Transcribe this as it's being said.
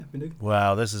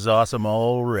Wow, this is awesome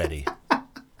already.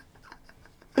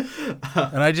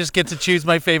 And I just get to choose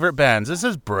my favorite bands. This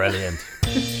is brilliant.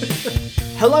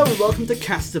 Hello and welcome to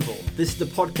Castival. This is the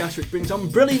podcast which brings on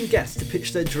brilliant guests to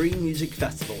pitch their dream music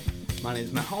festival. My name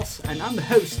is Matt Hoss and I'm the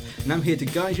host, and I'm here to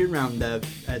guide you around their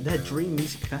dream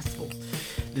music festival.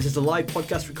 This is a live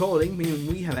podcast recording, meaning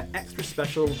we have an extra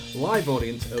special live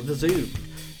audience over Zoom.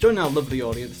 Join our lovely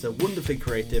audience is a wonderfully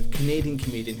creative Canadian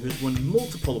comedian who has won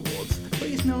multiple awards, but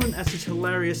he's known as his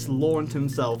hilarious Laurent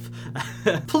himself.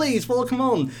 Please welcome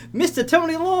on Mr.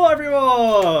 Tony Law,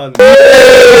 everyone!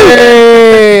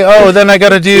 Hey! Oh, then I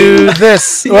gotta do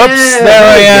this. Whoops, there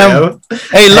I am.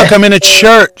 Hey, look, I'm in a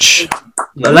church.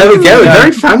 Well, there we go.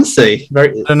 Very fancy. I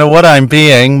don't know what I'm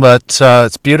being, but it's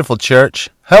a beautiful church.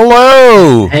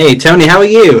 Hello! Hey, Tony, how are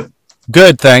you?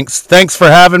 Good, thanks. Thanks for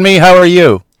having me. How are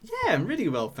you? Yeah, I'm really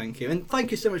well, thank you. And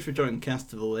thank you so much for joining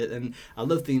Castival. And I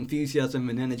love the enthusiasm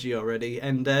and energy already.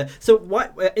 And so,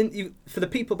 for the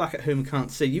people back at home who can't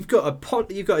see, you've got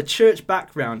a church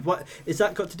background. What is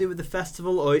that got to do with the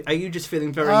festival, or are you just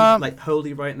feeling very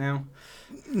holy right now?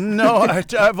 No,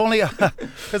 I've only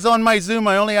because on my Zoom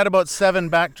I only had about 7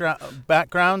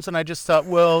 backgrounds, and I just thought,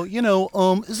 well,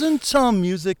 isn't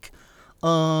music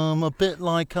a bit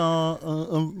like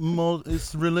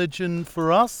is religion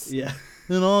for us? Yeah.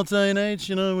 In our day and age,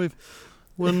 we're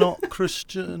not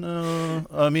Christian.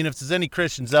 I mean, if there's any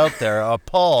Christians out there,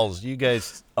 Pauls, you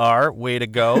guys are. Way to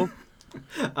go.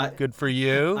 Good for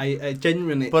you. I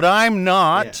genuinely... But I'm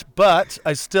not, yeah. But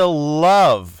I still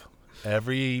love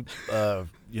every,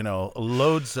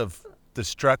 loads of the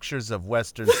structures of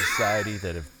Western society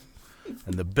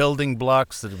and the building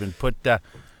blocks that have been put down.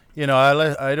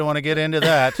 I don't want to get into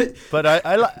that, but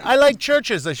I like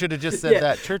churches. I should have just said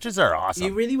that. Churches are awesome.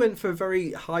 You really went for a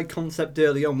very high concept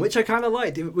early on, which I kind of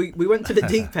liked. We went to the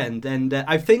deep end, and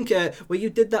I think when you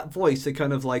did that voice, a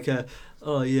kind of like that.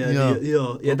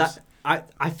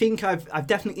 I think I've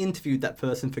definitely interviewed that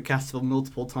person for Castival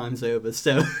multiple times over,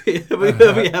 so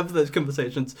we have those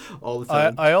conversations all the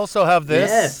time. I also have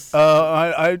this. Yes.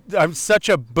 I'm such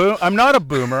a I'm not a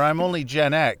boomer. I'm only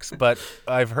Gen X, but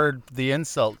I've heard the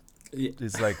insult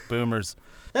is like boomers.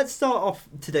 Let's start off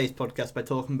today's podcast by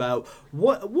talking about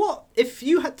what if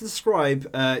you had to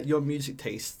describe your music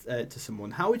taste to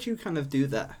someone, how would you kind of do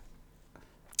that?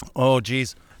 Oh,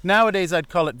 geez. Nowadays, I'd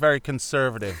call it very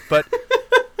conservative, but.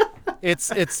 It's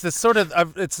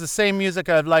the same music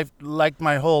I've liked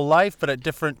my whole life, but at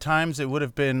different times it would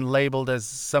have been labeled as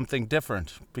something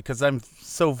different because I'm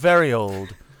so very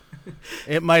old.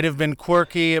 It might have been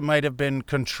quirky, it might have been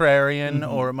contrarian,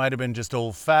 or it might have been just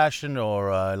old-fashioned,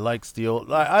 or I like the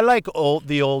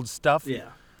old stuff. Yeah,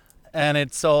 and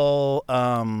it's all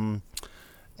and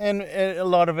a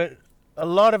lot of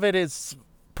it is.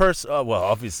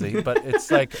 Obviously, but it's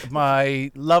like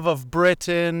my love of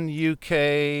Britain, UK,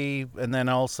 and then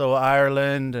also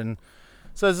Ireland, and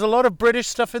so there's a lot of British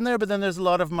stuff in there. But then there's a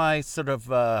lot of my sort of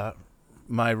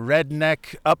my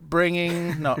redneck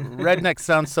upbringing. No, redneck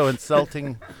sounds so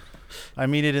insulting. I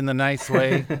mean it in the nice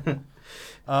way.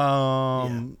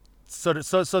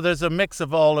 So there's a mix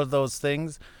of all of those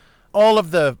things. All of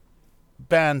the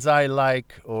bands I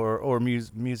like or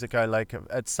music I like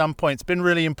at some point, it's been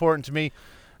really important to me.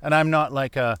 And I'm not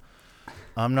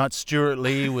Stuart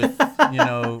Lee with,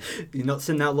 You're not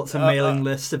sending out lots of mailing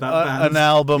lists about bands. An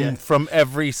album from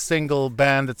every single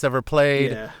band that's ever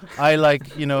played. Yeah. I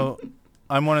like,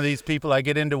 I'm one of these people, I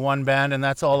get into one band and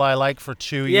that's all I like for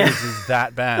 2 years is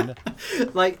that band.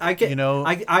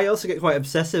 I also get quite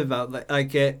obsessive about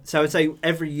so I would say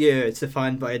every year it's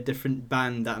defined by a different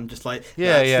band that I'm just like,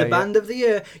 that's the band of the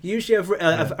year. Usually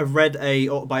I've read a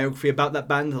autobiography about that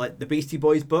band, like the Beastie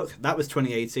Boys book. That was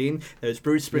 2018. There was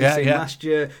Bruce Springsteen last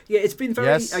year. Yeah, it's been very,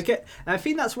 I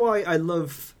think that's why I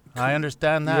love... I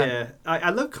understand that. Yeah, I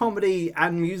love comedy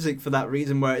and music for that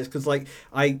reason. Where it's because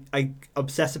I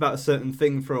obsess about a certain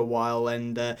thing for a while,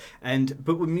 but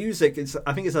with music,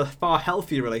 I think it's a far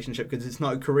healthier relationship because it's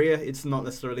not a career. It's not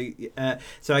necessarily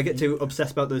so I get to obsess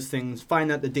about those things,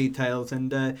 find out the details,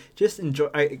 and just enjoy.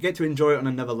 I get to enjoy it on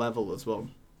another level as well.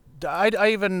 I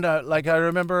even I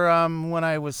remember when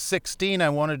I was 16, I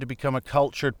wanted to become a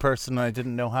cultured person. I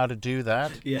didn't know how to do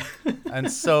that. Yeah.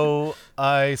 And so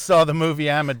I saw the movie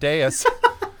Amadeus,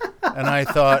 and I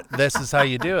thought, this is how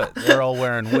you do it. They're all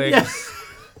wearing wigs.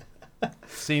 Yeah.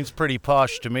 Seems pretty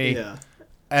posh to me. Yeah.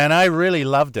 And I really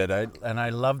loved it. I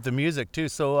loved the music too.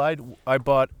 So I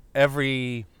bought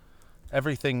everything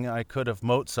I could of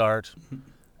Mozart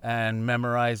and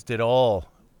memorized it all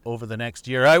over the next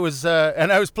year. I was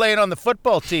playing on the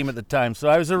football team at the time, so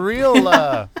I was a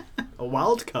real A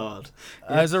wild card.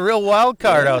 I was a real wild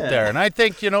card out Yeah. there. And I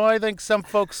think, I think some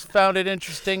folks found it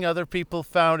interesting. Other people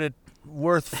found it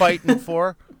worth fighting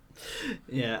for.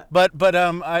 Yeah. But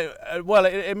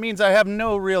it means I have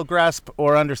no real grasp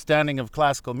or understanding of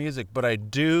classical music, but I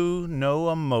do know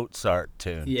a Mozart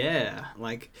tune. Yeah,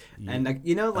 and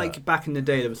back in the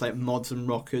day, there was like mods and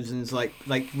rockers, and it's like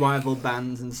rival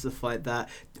bands and stuff like that.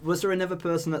 Was there another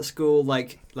person at school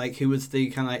like who was the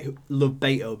kind of who loved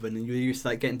Beethoven, and you used to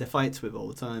like get into fights with all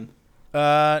the time?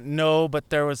 No,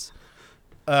 but there was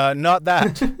not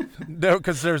that. No,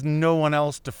 because there's no one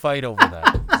else to fight over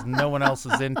that. No one else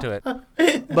is into it.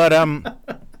 But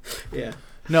Yeah.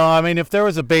 no, I mean, if there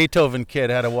was a Beethoven kid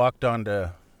had walked onto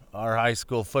our high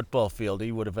school football field,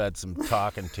 he would have had some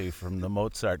talking to from the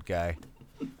Mozart guy.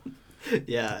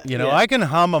 Yeah. You know, I can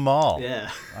hum them all. Yeah.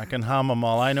 I can hum them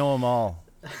all. I know them all.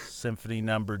 Symphony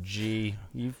Number G.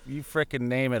 You frickin'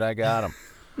 name it, I got them.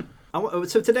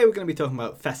 So today we're going to be talking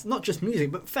about not just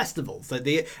music, but festivals.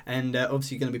 Obviously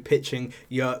you're going to be pitching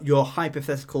your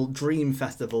hypothetical dream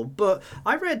festival. But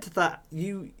I read that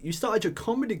you started your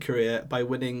comedy career by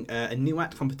winning a new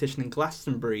act competition in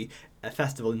Glastonbury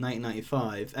festival in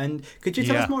 1995. And could you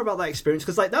tell us more about that experience?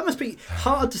 Because that must be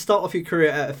hard to start off your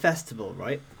career at a festival,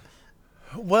 right?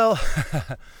 Well,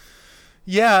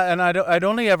 yeah, and I'd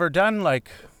only ever done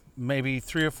maybe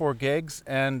 3 or 4 gigs,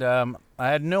 and I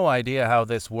had no idea how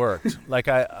this worked.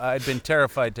 I'd been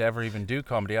terrified to ever even do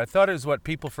comedy. I thought it was what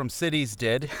people from cities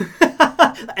did.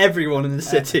 Everyone in the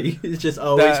city is just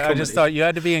always comedy. I just thought you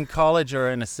had to be in college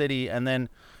or in a city, and then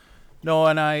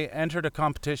and I entered a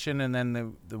competition, and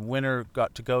then the winner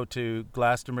got to go to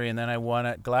Glastonbury, and then I won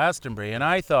at Glastonbury, and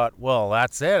I thought, well,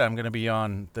 that's it. I'm going to be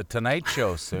on the Tonight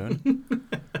Show soon.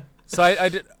 So I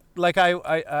did.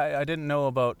 I didn't know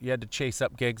about you had to chase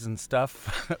up gigs and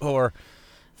stuff or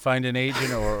find an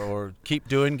agent or keep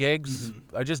doing gigs.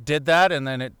 Mm-hmm. I just did that, and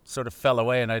then it sort of fell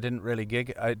away, and I didn't really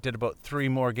gig. I did about 3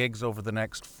 more gigs over the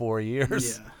next 4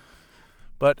 years. Yeah.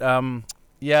 But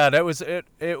that was it.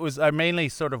 It was I mainly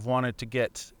sort of wanted to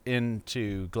get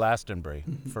into Glastonbury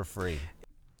for free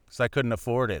because I couldn't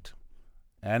afford it.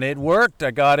 And it worked. I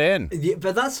got in. Yeah,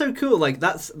 but that's so cool.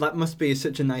 That must be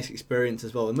such a nice experience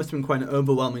as well. It must have been quite an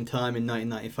overwhelming time in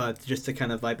 1995 just to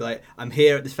kind of be like, I'm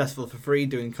here at this festival for free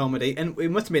doing comedy, and it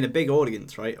must have been a big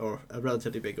audience, right, or a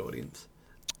relatively big audience.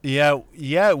 Yeah,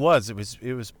 it was. It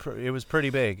was pretty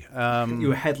big. You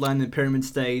were headlining Pyramid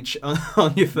Stage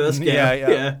on your first gig.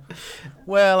 Yeah.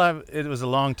 Well, it was a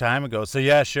long time ago, so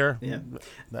yeah, sure. Yeah,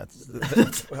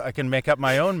 that's I can make up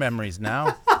my own memories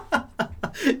now.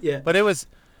 Yeah, but it was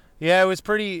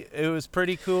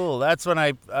pretty cool. That's when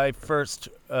I first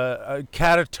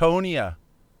Catatonia.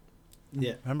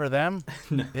 Yeah, remember them?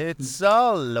 No. It's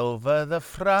all over the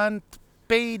front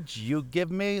page. You give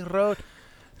me road.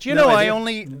 Do you No know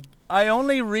idea. I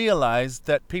only realized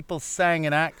that people sang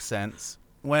in accents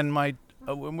when when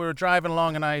we were driving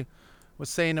along, and I was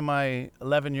saying to my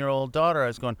 11-year-old daughter, I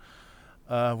was going,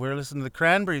 we were listening to the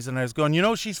Cranberries, and I was going,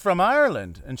 she's from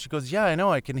Ireland. And she goes, yeah, I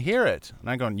know, I can hear it. And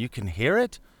I'm going, you can hear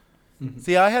it? Mm-hmm.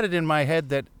 See, I had it in my head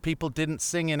that people didn't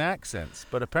sing in accents,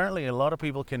 but apparently a lot of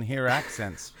people can hear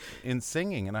accents in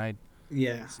singing, and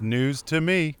it's news to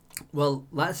me. Well,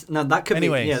 that could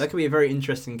be a very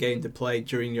interesting game to play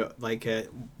during your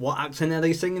what accent are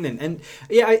they singing in? And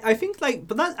yeah, I think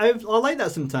but that I like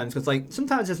that sometimes because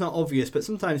sometimes it's not obvious, but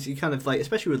sometimes you kind of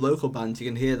especially with local bands, you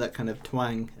can hear that kind of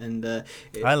twang, and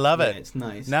I love it. It's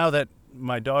nice. Now that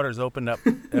my daughter's opened up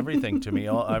everything to me,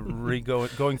 I'm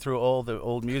going through all the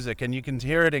old music, and you can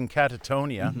hear it in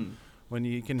Catatonia when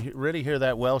you can really hear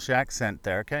that Welsh accent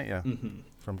there, can't you? Mm-hmm.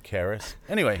 From Caris.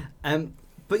 Anyway.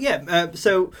 But yeah,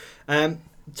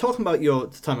 talking about your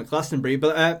time at Glastonbury,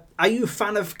 but are you a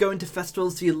fan of going to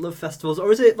festivals? Do you love festivals,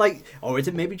 or is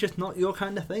it maybe just not your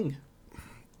kind of thing?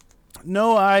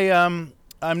 No, I'm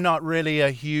not really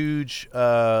a huge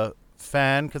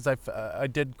fan because I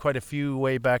did quite a few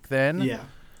way back then. Yeah,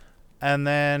 and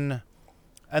then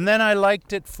I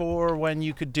liked it for when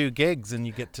you could do gigs and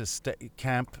you get to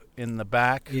camp in the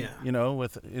back. Yeah,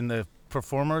 in the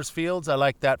performers fields. I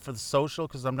like that for the social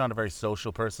because I'm not a very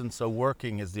social person, so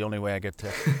working is the only way I get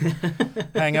to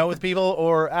hang out with people.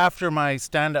 Or after my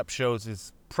stand-up shows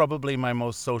is probably my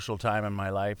most social time in my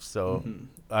life, so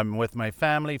I'm with my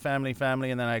family,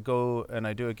 and then I go and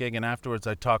I do a gig, and afterwards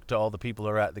I talk to all the people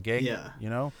who are at the gig.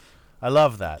 I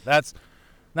love that. That's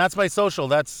my social.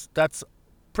 That's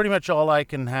pretty much all I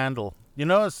can handle.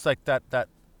 It's like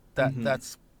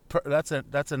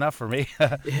that's enough for me.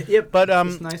 Yep. But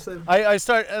it's nice. I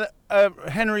started.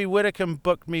 Henry Whitcomb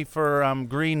booked me for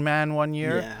Green Man one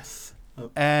year. Yes.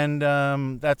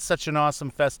 And that's such an awesome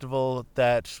festival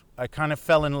that I kind of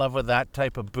fell in love with that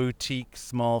type of boutique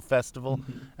small festival.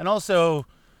 And also,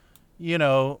 you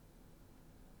know,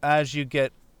 as you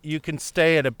can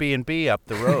stay at a B&B up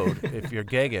the road if you're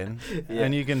gigging,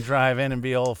 and you can drive in and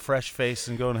be all fresh-faced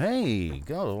and going, hey,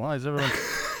 God, why is everyone...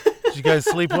 Did you guys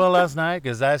sleep well last night?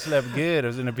 Because I slept good. I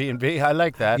was in a B&B. I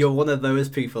like that. You're one of those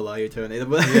people, are you, Tony?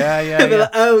 Yeah. Like,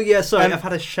 oh, yeah, sorry, I've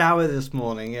had a shower this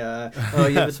morning.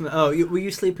 Were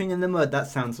you sleeping in the mud? That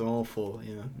sounds awful.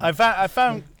 You know. I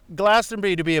found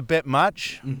Glastonbury to be a bit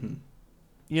much.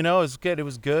 You know, it was good. It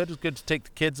was good to take the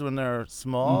kids when they're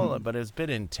small, but it's a bit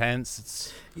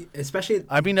intense. Especially,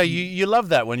 I mean, you love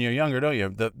that when you're younger, don't you?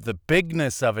 The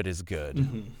bigness of it is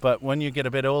good, but when you get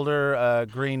a bit older,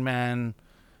 Green Man,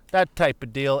 that type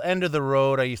of deal. End of the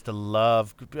Road, I used to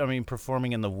love. I mean,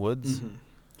 performing in the woods.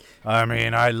 I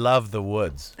mean, I love the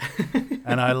woods,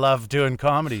 and I love doing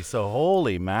comedy. So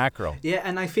holy mackerel! Yeah,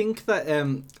 and I think that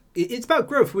it's about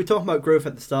growth. We were talking about growth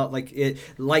at the start, like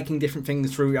liking different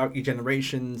things throughout your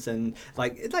generations, and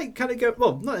like kind of go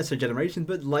not necessarily generations,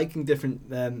 but liking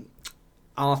different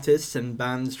artists and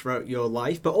bands throughout your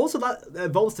life. But also that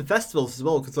evolves to festivals as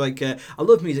well, because I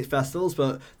love music festivals,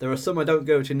 but there are some I don't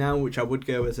go to now, which I would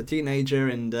go as a teenager,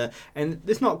 and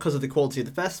it's not because of the quality of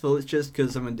the festival. It's just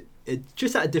because it's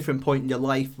just at a different point in your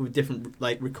life with different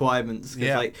requirements.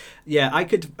 I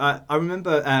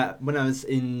remember when I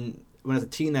was a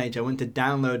teenager, I went to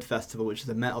Download Festival, which is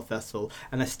a metal festival,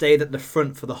 and I stayed at the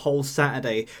front for the whole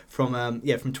Saturday from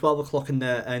 12 o'clock in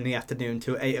the afternoon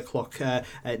to 8 o'clock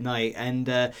at night, and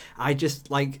I just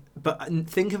but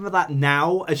thinking of that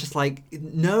now, it's just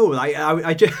no,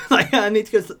 I just I need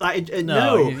to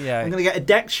go. I'm gonna get a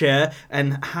deck chair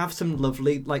and have some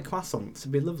lovely croissants.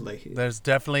 It'd be lovely. There's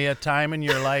definitely a time in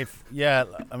your life. Yeah,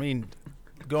 I mean,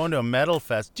 going to a metal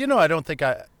fest. You know, I don't think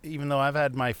even though I've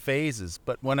had my phases,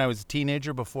 but when I was a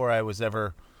teenager, before I was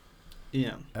ever,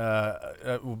 the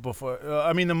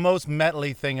most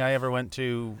metal-y thing I ever went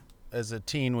to as a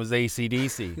teen was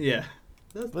AC/DC. Yeah,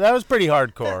 that was pretty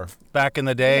hardcore back in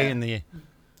the day.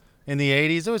 In the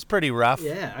 80s, it was pretty rough.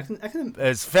 Yeah, I can.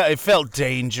 It felt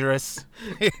dangerous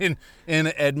in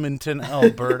Edmonton,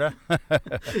 Alberta.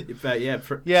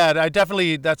 That's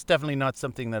definitely not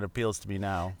something that appeals to me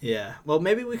now. Yeah, well,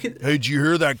 maybe we could. Hey, did you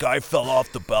hear that guy fell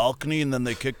off the balcony and then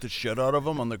they kicked the shit out of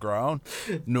him on the ground?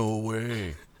 No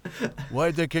way.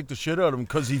 Why'd they kick the shit out of him?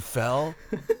 Because he fell?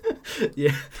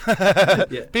 Yeah.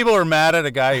 People were mad at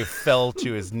a guy who fell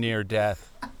to his near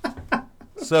death.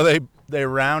 So they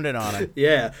rounded on it.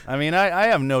 Yeah. I mean, I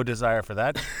have no desire for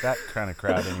that kind of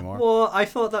crowd anymore. Well, I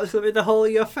thought that was going to be the whole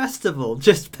of your festival,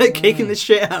 just kicking the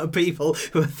shit out of people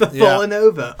who are falling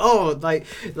over. Oh,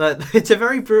 it's a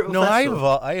very brutal festival.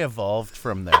 No, I evolved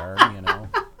from there, you know.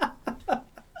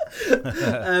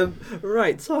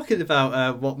 Right, talking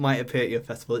about what might appear at your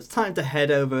festival, it's time to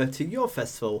head over to your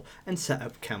festival and set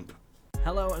up camp.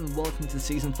 Hello and welcome to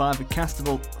Season 5 of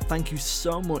Castable. Thank you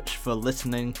so much for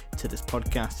listening to this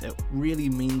podcast. It really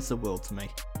means the world to me.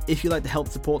 If you'd like to help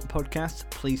support the podcast,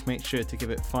 please make sure to give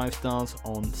it 5 stars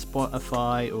on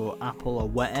Spotify or Apple or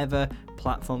whatever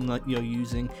platform that you're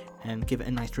using, and give it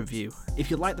a nice review.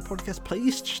 If you like the podcast,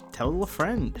 please tell a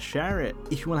friend, share it.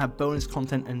 If you want to have bonus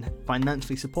content and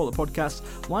financially support the podcast,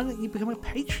 why don't you become a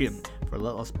Patreon for as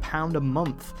little as £1 a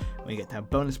month, where you get to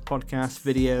have bonus podcasts,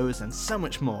 videos, and so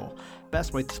much more.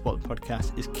 Best way to support the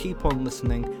podcast is keep on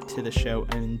listening to the show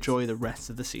and enjoy the rest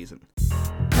of the season.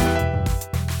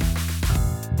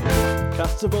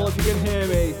 Castable, if you can hear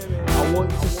me, I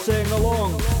want you to sing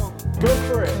along. Go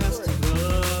for it.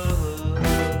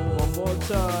 One more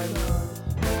time.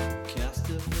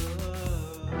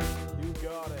 You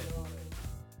got it.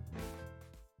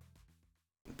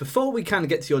 Before we kind of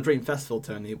get to your dream festival,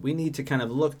 Tony, we need to kind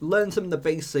of learn some of the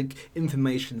basic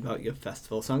information about your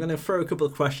festival. So I'm going to throw a couple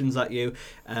of questions at you.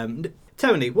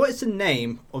 Tony, what is the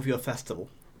name of your festival?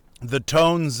 The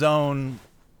Tone Zone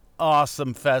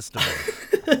Awesome Festival.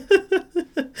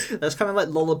 That's kind of like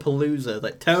Lollapalooza,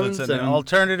 like Tone So it's Zone. an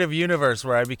alternative universe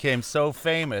where I became so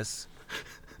famous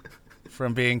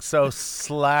from being so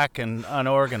slack and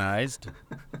unorganized.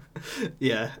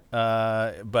 Yeah.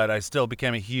 But I still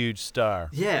became a huge star.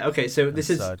 Yeah, okay, so this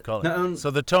is... So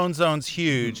the Tone Zone's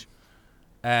huge,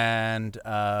 and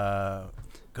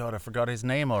God, I forgot his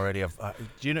name already.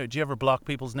 Do you ever block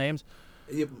people's names?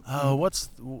 Oh, what's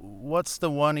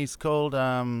the one he's called?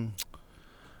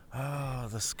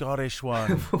 The Scottish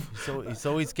one. He's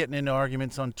always getting into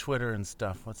arguments on Twitter and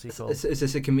stuff. What's he called? Is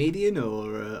this a comedian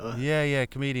or? Yeah,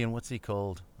 comedian. What's he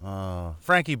called?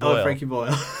 Frankie Boyle. Oh, Frankie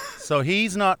Boyle. So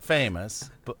he's not famous,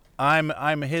 but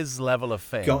I'm his level of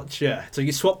fame. Gotcha. So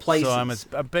you swap places.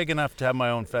 So I'm big enough to have my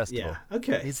own festival. Yeah.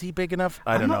 Okay. Is he big enough?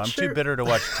 I I'm don't know. not I'm sure. too bitter to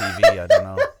watch TV. I don't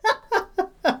know.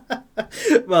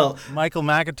 Well, Michael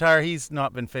McIntyre, he's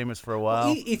not been famous for a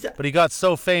while, he's, but he got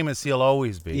so famous he'll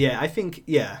always be. yeah, I think.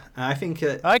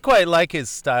 I quite like his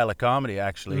style of comedy,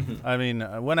 actually. Mm-hmm. I mean,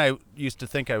 when I used to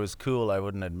think I was cool, I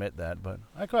wouldn't admit that, but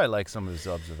I quite like some of his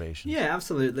observations. Yeah,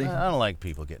 absolutely. I don't like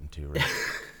people getting too rich.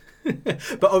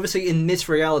 But obviously, in this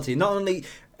reality, not only.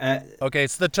 Okay,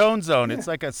 it's the Tone Zone. It's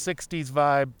like a 60s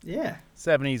vibe, Yeah.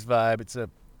 70s vibe.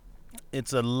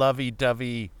 It's a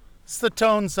lovey-dovey. It's the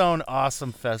Tone Zone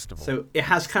Awesome Festival. So it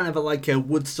has kind of like a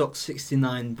Woodstock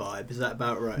 '69 vibe. Is that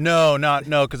about right? No,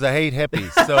 because I hate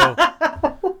hippies. So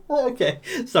Okay.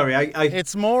 Sorry, I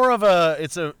it's more of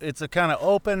it's a kind of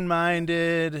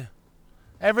open-minded.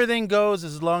 Everything goes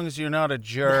as long as you're not a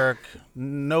jerk.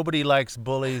 Nobody likes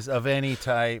bullies of any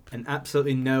type. and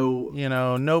absolutely no You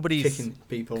know, nobody's kicking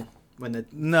people when they're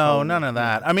No, none of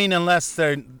that. I mean, unless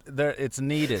it's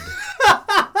needed.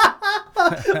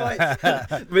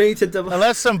 Right. We need to double.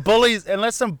 Unless some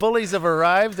bullies have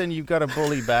arrived, then you've got to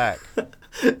bully back.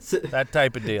 So, That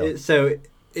type of deal. so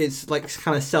it's like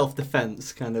kind of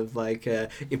self-defense, kind of like.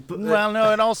 Well,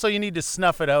 no, and also you need to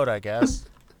snuff it out, I guess.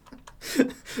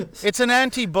 It's an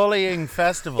anti-bullying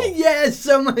festival. Yes!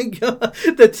 Oh my god!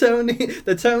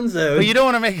 The Tone Zone. But you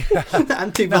don't want to make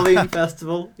Anti-bullying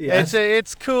festival. Yeah.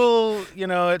 it's cool, you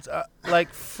know, it's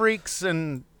like freaks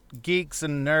and geeks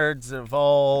and nerds of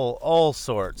all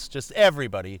sorts, just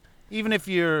everybody. Even if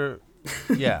you're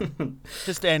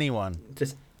just anyone.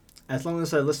 Just as long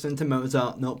as they're listening to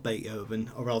Mozart, not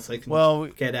Beethoven, or else they can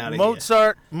get out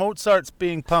of Mozart's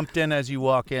being pumped in as you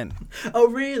walk in. here. Oh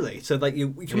really? So like you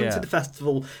come into Yeah. the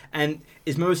festival, and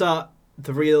is Mozart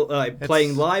the real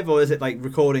playing live, or is it like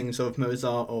recordings of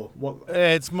Mozart, or what?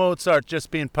 It's Mozart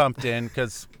just being pumped in,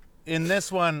 because in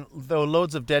this one, though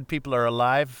loads of dead people are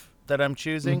alive that I'm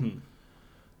choosing, Mhm.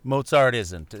 Mozart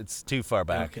isn't. It's too far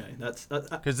back. Okay, that's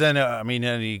Because then,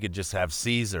 then you could just have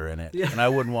Caesar in it. Yeah. And I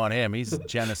wouldn't want him. He's a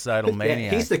genocidal yeah,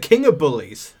 maniac. he's the king of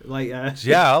bullies. Like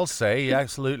Yeah, I'll say,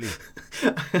 absolutely.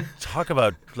 Talk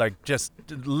about, like, just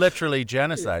literally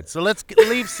genocide. So let's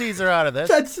leave Caesar out of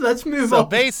this. let's move So on.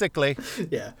 basically,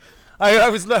 Yeah. I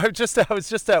was just at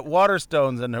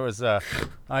Waterstones, and there was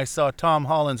I saw Tom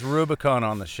Holland's Rubicon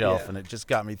on the shelf, Yeah. and it just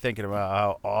got me thinking about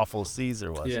how awful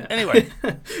Caesar was. Yeah. Anyway,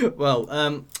 Well,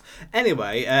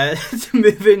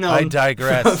 moving on. I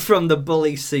digress. From the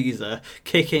bully Caesar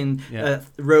kicking Yeah.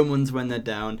 Romans when they're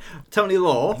down. Tony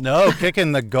Law. No,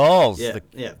 kicking the Gauls, Yeah,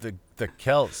 yeah. the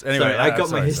Celts. Anyway, Sorry, I got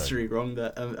my sorry. history wrong.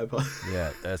 There.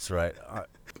 Yeah, that's right.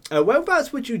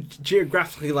 Whereabouts would you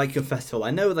geographically like your festival? I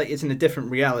know that it's in a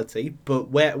different reality, but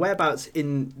whereabouts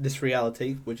in this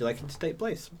reality would you like it to take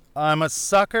place? I'm a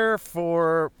sucker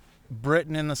for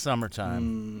Britain in the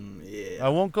summertime. Yeah. I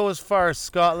won't go as far as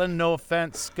Scotland. No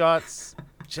offense, Scots.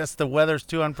 Just the weather's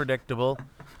too unpredictable.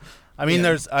 I mean,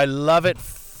 Yeah. I love it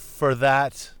for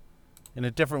that in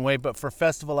a different way, but for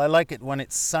festival, I like it when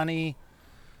it's sunny.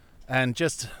 And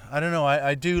just, I don't know,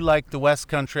 I do like the West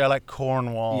Country. I like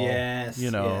Cornwall. Yes,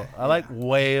 You know, yeah, I like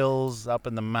Wales up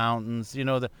in the mountains. You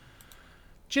know,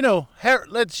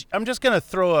 I'm just going to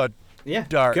throw a Yeah.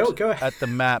 dart Go ahead. at the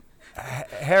map.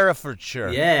 Herefordshire.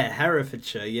 Yeah,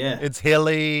 Herefordshire. Yeah. It's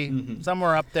hilly,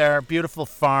 somewhere up there. Beautiful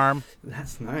farm.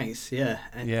 That's nice. Yeah.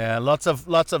 And Yeah, lots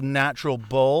of natural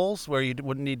bowls where you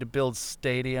wouldn't need to build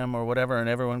stadium or whatever, and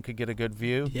everyone could get a good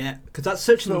view. yeah, because that's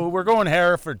such So a we're going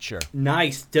Herefordshire,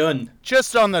 nice done.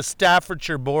 just on the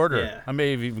Staffordshire border. Yeah. I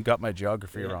may have even got my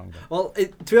geography wrong. But. Well,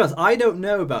 to be honest, I don't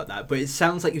know about that, but it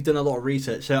sounds like you've done a lot of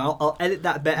research. So I'll edit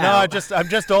that bit No, out. I'm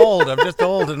just old. I'm just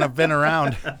old, and I've been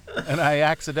around, and I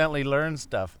accidentally learned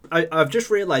stuff. I've just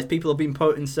realised people have been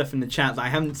putting stuff in the chat that I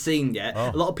haven't seen yet. Oh.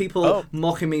 A lot of people Oh.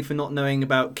 mocking me for not knowing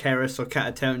about Keras or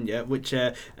Catatonia, which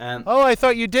Oh, I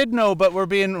thought you did know, but we're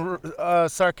being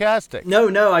sarcastic. no,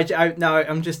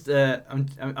 I'm just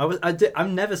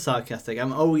I'm never sarcastic.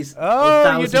 I'm always.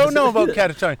 Oh, you don't know about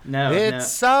Catatonia? No,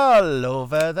 It's all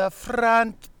over the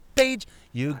front page.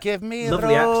 You give me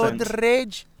Lovely road accent.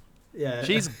 rage. Yeah.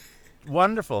 She's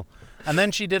wonderful. And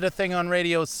then she did a thing on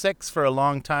Radio 6 for a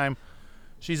long time.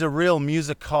 She's a real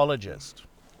musicologist,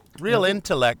 real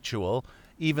intellectual,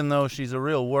 even though she's a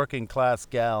real working class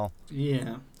gal.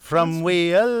 Yeah. From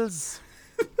Wales.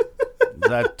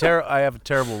 I have a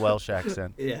terrible Welsh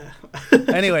accent. Yeah.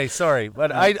 Anyway, sorry,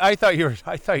 but I thought you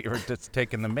were just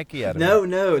taking the Mickey out of me. No.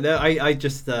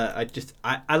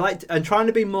 I like. I'm trying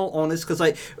to be more honest because,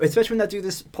 like, especially when I do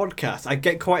this podcast, I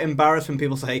get quite embarrassed when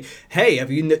people say, "Hey,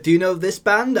 do you know this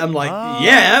band?" I'm like,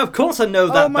 "Yeah, of course I know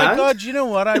that." Oh my band. God! You know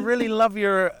what? I really love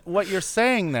what you're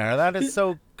saying there. That is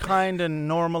so kind and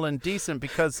normal and decent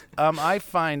because I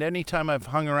find anytime I've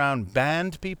hung around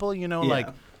band people, like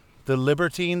the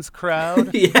Libertines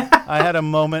crowd. Yeah. I had a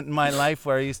moment in my life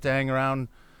where I used to hang around,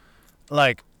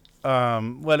 like,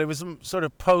 it was sort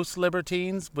of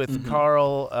post-Libertines with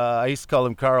Carl. I used to call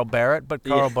him Carl Barrett, but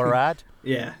Carl Barat.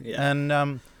 Yeah.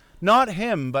 And not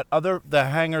him, but the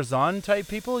hangers-on type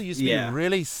people used to be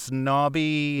really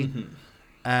snobby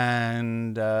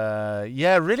and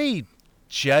really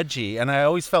judgy, and I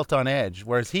always felt on edge.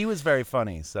 Whereas he was very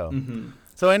funny.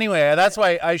 So anyway, that's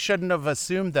why I shouldn't have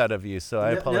assumed that of you. So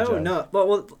I apologize. No.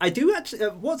 Well, I do actually.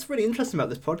 What's really interesting about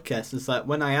this podcast is that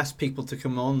when I ask people to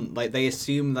come on, like they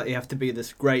assume that you have to be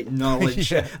this great knowledge,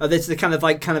 this is the kind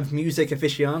of music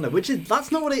aficionado,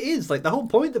 that's not what it is. Like the whole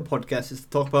point of the podcast is to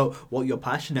talk about what you're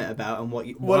passionate about and why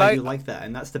you like that,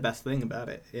 and that's the best thing about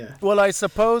it. Yeah. Well, I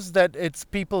suppose that it's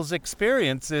people's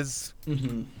experiences.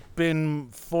 Been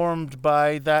formed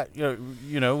by that,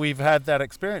 we've had that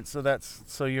experience,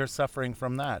 so you're suffering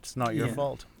from that. It's not your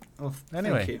fault. Well,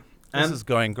 anyway, thank you. This is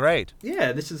going great.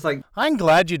 Yeah, this is like... I'm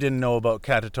glad you didn't know about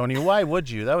Catatonia. Why would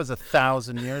you? That was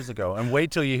 1,000 years ago. And wait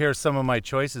till you hear some of my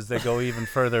choices that go even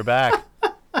further back.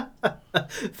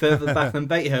 Further back than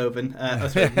Beethoven.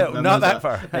 Not that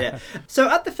far. Yeah. So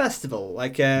at the festival,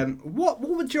 like, what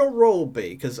would your role be?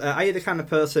 Because are you the kind of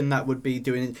person that would be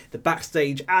doing the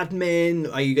backstage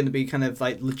admin? Are you going to be kind of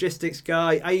like logistics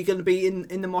guy? Are you going to be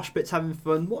in the mosh pits having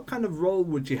fun? What kind of role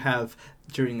would you have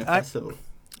during a festival?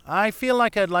 I feel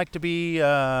like I'd like to be.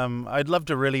 I'd love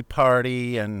to really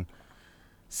party and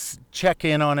check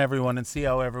in on everyone and see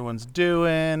how everyone's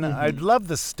doing. I'd love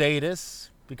the status.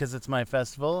 Because it's my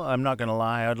festival, I'm not going to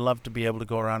lie. I'd love to be able to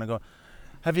go around and go,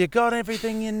 have you got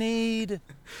everything you need?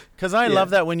 Because I love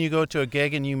that when you go to a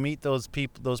gig and you meet those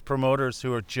people, those promoters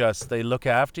who are they look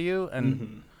after you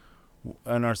and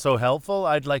are so helpful.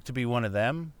 I'd like to be one of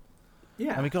them.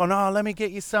 Yeah. And we go, no, let me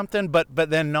get you something, but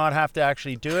then not have to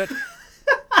actually do it.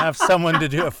 Have someone to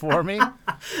do it for me.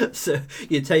 So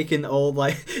you're taking all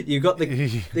you got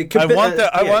the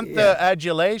I want the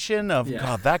adulation of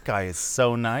God. That guy is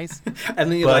so nice,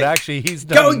 and then but actually he's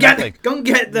done nothing. Go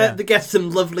and get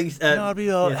some lovely. I'll be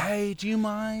all, hey, do you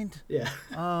mind? Yeah.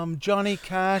 Johnny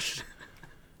Cash,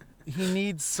 he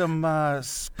needs some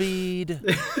speed.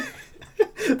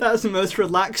 That's the most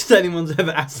relaxed anyone's ever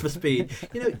asked for speed.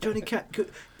 Johnny Cash.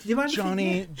 Do you mind?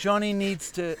 Johnny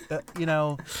needs to. He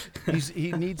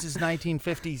needs his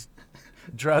 1950s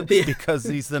drugs because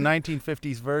he's the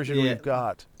 1950s version we've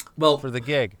got. Well, for the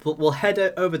gig. We'll head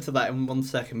over to that in 1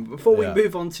 second. Before we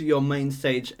move on to your main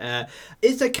stage,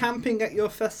 is there camping at your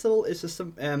festival? Is there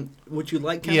some? Would you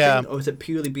like camping, or is it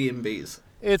purely B&Bs?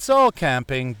 It's all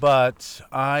camping, but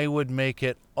I would make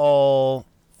it all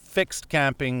fixed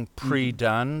camping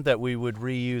pre-done that we would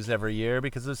reuse every year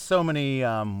because there's so many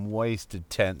wasted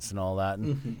tents and all that.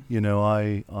 And, and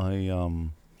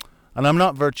I'm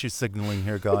not virtue signaling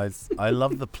here, guys. I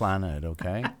love the planet,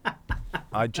 okay?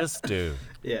 I just do.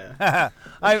 Yeah.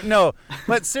 I no,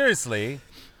 but seriously,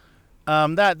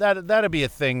 that'd be a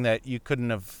thing that you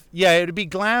couldn't have. Yeah, it'd be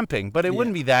glamping, but it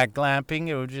wouldn't be that glamping.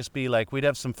 It would just be like we'd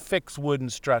have some fixed wooden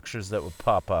structures that would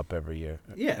pop up every year.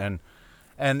 Yeah.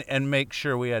 And make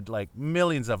sure we had like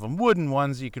millions of them, wooden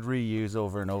ones you could reuse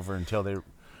over and over until they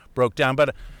broke down.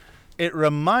 But it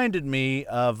reminded me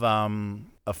of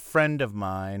a friend of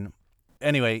mine.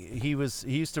 Anyway, he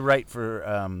used to write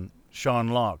for Sean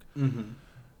Locke,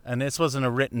 and this wasn't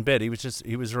a written bit. He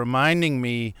was reminding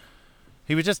me.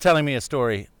 He was just telling me a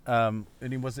story, and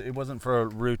it wasn't for a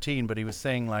routine, but he was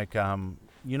saying like,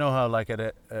 you know how like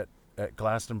at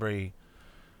Glastonbury,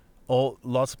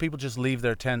 lots of people just leave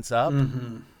their tents up,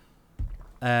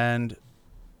 and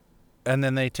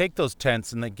then they take those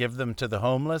tents and they give them to the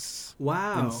homeless.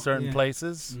 Wow! In certain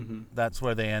places, that's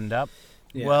where they end up.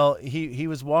 Yeah. Well, he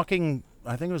was walking.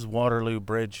 I think it was Waterloo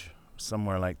Bridge,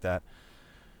 somewhere like that,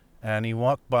 and he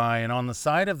walked by, and on the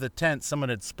side of the tent, someone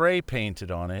had spray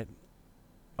painted on it.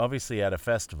 Obviously, at a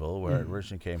festival where it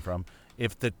originally came from.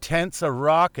 If the tents are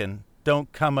rocking,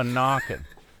 don't come a knocking.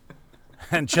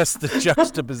 And just the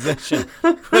juxtaposition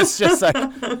was just like,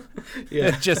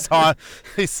 it just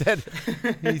he said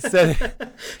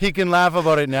he can laugh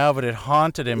about it now, but it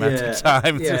haunted him at the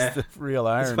time. It's just the real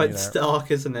irony. It's quite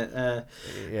stark, isn't it?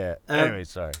 Anyway,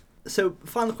 sorry. So,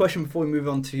 final question before we move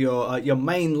on to your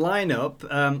main lineup.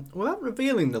 Without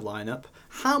revealing the lineup,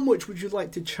 how much would you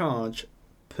like to charge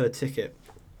per ticket?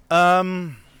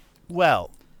 Well,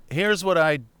 here's what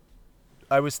I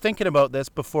was thinking about this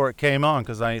before it came on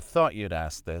because I thought you'd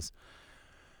ask this.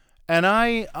 And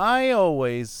I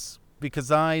always,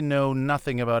 because I know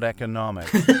nothing about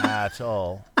economics at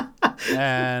all,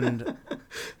 and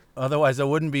otherwise I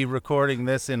wouldn't be recording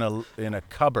this in a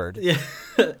cupboard. Yeah,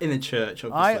 in a church,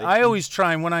 obviously. I always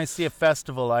try, and when I see a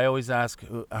festival, I always ask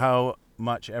how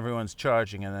much everyone's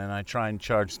charging, and then I try and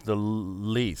charge the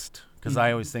least, because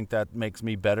I always think that makes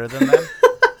me better than them.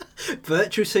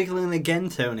 Virtue signaling again,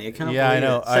 Tony. I can't Yeah, I believe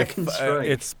know. it. Second strike.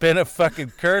 It's been a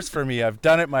fucking curse for me. I've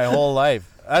done it my whole life.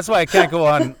 That's why I can't go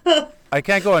on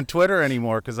Twitter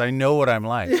anymore, because I know what I'm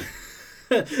like.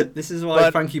 This is why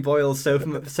Frankie Boyle's so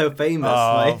famous.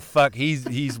 Oh, fuck.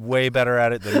 He's way better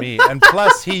at it than me. And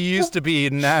plus, he used to be a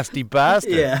nasty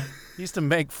bastard. Yeah. He used to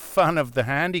make fun of the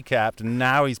handicapped, and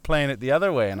now he's playing it the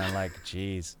other way. And I'm like,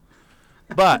 jeez.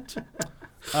 But,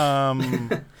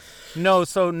 no,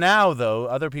 so now, though,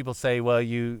 other people say, well,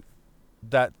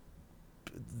 that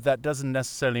doesn't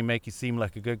necessarily make you seem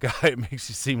like a good guy. It makes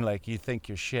you seem like you think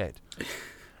you're shit.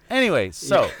 Anyway,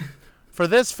 so... Yeah. For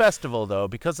this festival, though,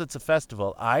 because it's a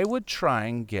festival, I would try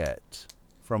and get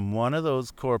from one of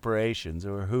those corporations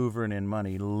who are hoovering in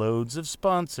money loads of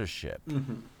sponsorship.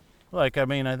 Mm-hmm. Like, I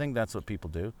mean, I think that's what people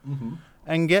do. Mm-hmm.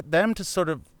 And get them to sort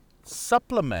of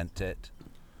supplement it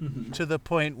to the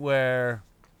point where,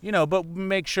 but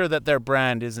make sure that their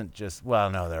brand isn't just, well,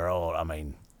 no, they're all, I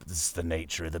mean, this is the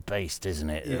nature of the beast, isn't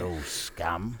it? Yeah. They're all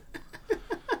scum.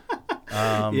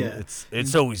 Yeah.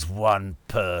 It's always one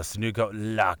person who got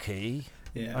lucky.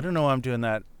 Yeah. I don't know why I'm doing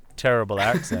that terrible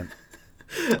accent.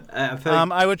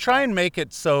 I would try and make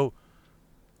it so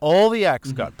all the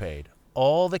acts got paid,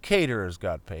 all the caterers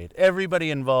got paid,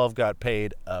 everybody involved got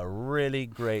paid a really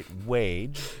great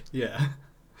wage. Yeah.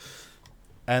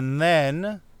 And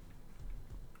then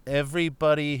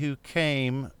everybody who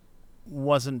came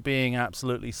wasn't being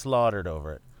absolutely slaughtered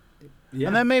over it. Yeah.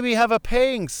 And then maybe have a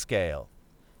paying scale.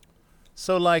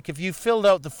 So, like, if you filled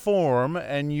out the form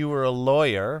and you were a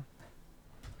lawyer,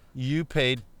 you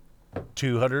paid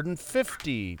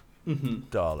 $250.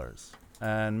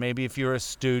 And maybe if you were a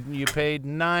student, you paid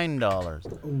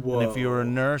 $9. Whoa. And if you were a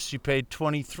nurse, you paid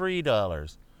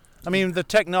 $23. I mean, the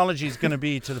technology is going to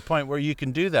be to the point where you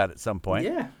can do that at some point.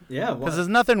 Yeah. Because there's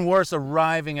nothing worse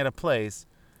arriving at a place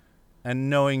and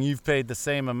knowing you've paid the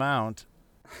same amount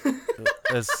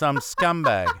as some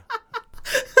scumbag.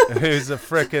 Who's a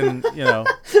frickin',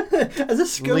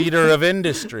 leader of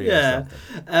industry or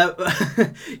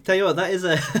something. Tell you what, that is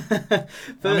a...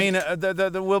 I mean,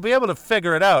 we'll be able to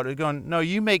figure it out. We're going, no,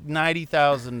 you make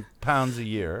 £90,000 a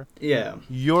year. Yeah.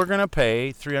 You're going to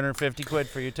pay 350 quid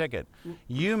for your ticket.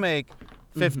 You make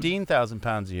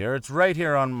 £15,000 a year. It's right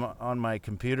here on my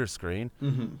computer screen.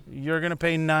 You're going to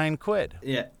pay 9 quid.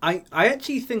 Yeah. I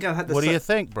actually think I've had the What do you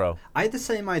think, bro? I had the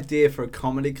same idea for a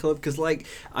comedy club because, like,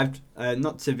 I've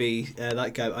not to be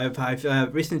that guy.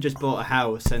 I've recently just bought a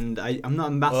house, and I'm not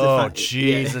a massive fan. Oh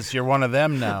Jesus, you're one of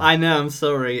them now. I know. I'm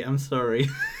sorry. I'm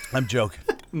joking.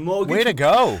 Way to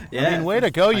go! Yeah. I mean, way to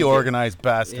go, you organised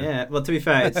bastard. Yeah. Well, to be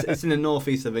fair, it's in the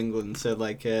northeast of England, so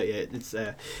like, it's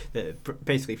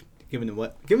basically giving them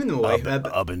away.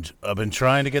 I've been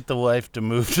trying to get the wife to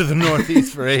move to the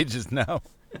northeast for ages now.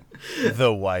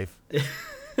 The wife.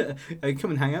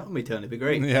 Come and hang out with me, Tony. It'd be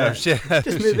great. Yeah, just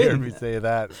move in. Heard me say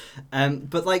that.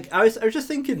 But like, I was just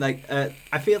thinking, like,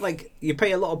 I feel like you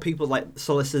pay a lot of people like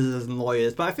solicitors and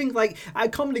lawyers, but I think like at a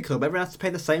comedy club, everyone has to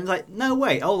pay the same. It's like, no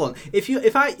way, hold on. If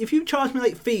you charge me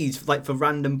like fees for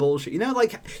random bullshit,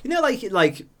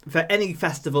 like for any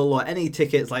festival or any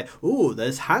tickets, like, ooh,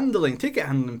 there's ticket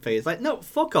handling fees. Like, no,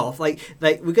 fuck off. Like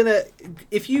we're gonna,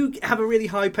 if you have a really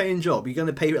high paying job, you're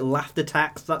gonna pay laughter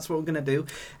tax. That's what we're gonna do.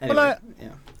 Anyway,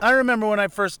 I remember when I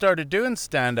first started doing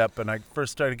stand-up and I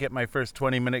first started getting my first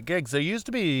 20-minute gigs, there used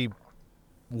to be,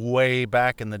 way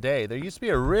back in the day, there used to be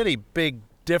a really big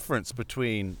difference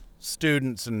between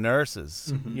students and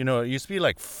nurses. It used to be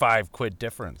like 5 quid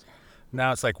difference.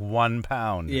 Now it's like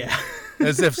 £1. Yeah.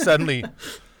 As if suddenly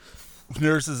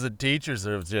nurses and teachers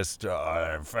are just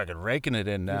fucking raking it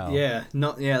in now. Yeah,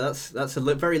 that's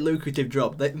a very lucrative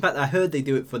job. In fact, I heard they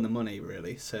do it for the money,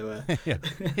 really. So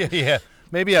yeah.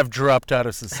 Maybe I've dropped out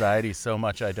of society so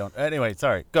much I don't. Anyway,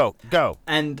 sorry. Go.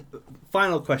 And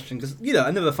final question, because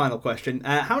another final question.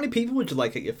 How many people would you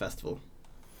like at your festival?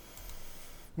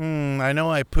 I know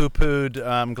I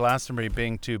poo-pooed Glastonbury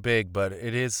being too big, but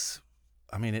it is.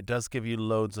 I mean, it does give you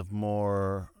loads of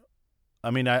more.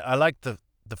 I mean, I like the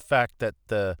fact that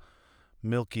the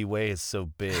Milky Way is so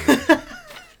big.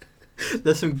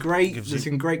 There's some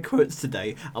great quotes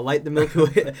today. I like the Milky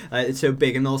Way. It's so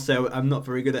big, and also I'm not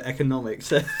very good at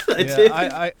economics.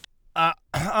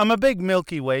 I'm a big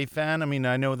Milky Way fan. I mean,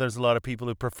 I know there's a lot of people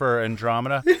who prefer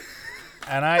Andromeda.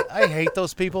 And I hate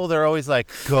those people. They're always like,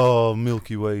 "Oh,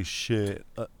 Milky Way shit."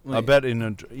 I bet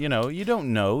you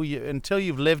don't know until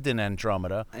you've lived in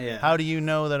Andromeda. Yeah. How do you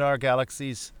know that our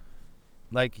galaxy's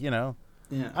like, Yeah.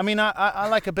 I mean, I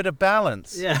like a bit of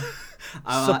balance. Yeah.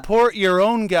 Support your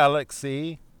own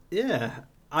galaxy. Yeah.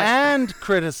 And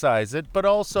criticize it, but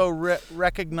also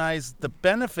recognize the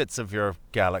benefits of your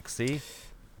galaxy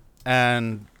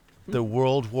and the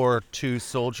World War II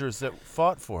soldiers that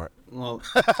fought for it. Well,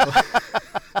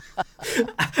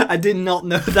 I did not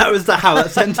know that was how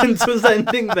that sentence was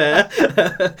ending there.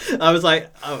 I was like,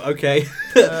 oh, okay.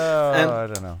 I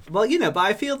don't know. Well, but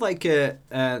I feel like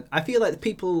the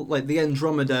people like the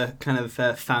Andromeda kind of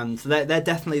fans. They're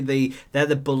definitely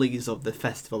the bullies of the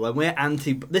festival, and we're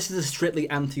anti. This is a strictly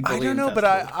anti-bullying. I don't know,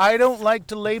 festival. but I don't like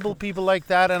to label people like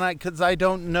that, and because I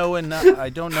don't know enough. I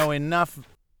don't know enough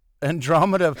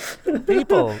Andromeda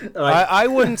people. Right. I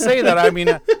wouldn't say that. I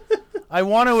mean, I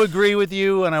want to agree with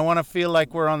you, and I want to feel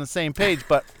like we're on the same page,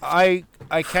 but I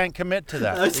can't commit to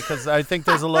that because I think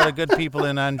there's a lot of good people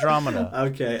in Andromeda.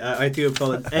 Okay, I do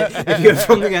apologize. If you're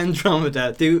from the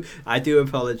Andromeda, I do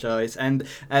apologize. And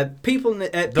people,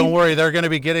 don't worry, they're going to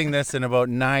be getting this in about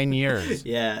 9 years.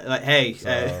 Yeah, like hey,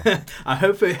 I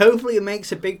hopefully it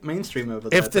makes a big mainstream over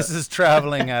there. If this is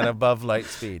traveling at above light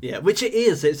speed, yeah, which it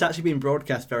is. It's actually been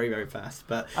broadcast very, very fast.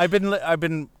 But I've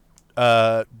been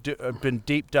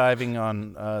deep diving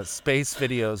on space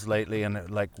videos lately, and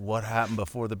like what happened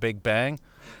before the Big Bang.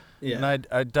 Yeah. And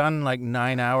I'd done like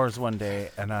 9 hours one day,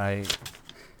 and I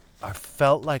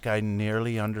felt like I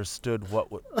nearly understood what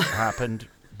happened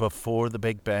before the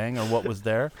Big Bang or what was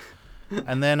there.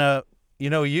 And then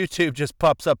YouTube just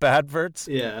pops up adverts.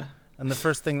 Yeah. And the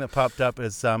first thing that popped up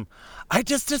is I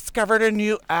just discovered a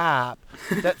new app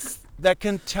that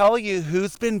can tell you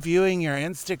who's been viewing your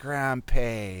Instagram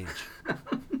page.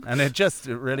 And it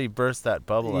really burst that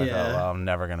bubble. I thought, well, I'm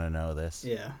never going to know this.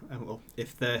 Yeah. Well,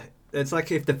 it's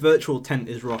like if the virtual tent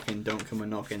is rocking, don't come a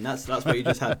knocking. That's what you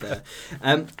just had there.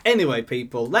 Anyway,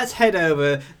 people, let's head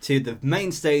over to the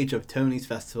main stage of Tony's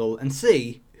Festival and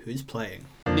see who's playing.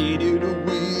 Needed a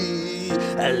wee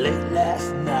late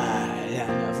last night,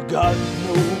 and I've got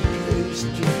no place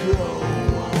to go.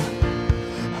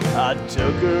 I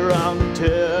took a wrong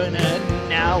turn, and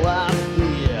now I'm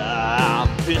here. I'm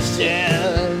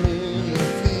pissing in the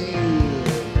field.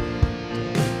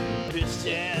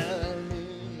 Pissing in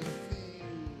the field.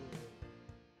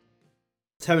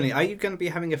 Tony, are you going to be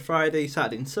having a Friday,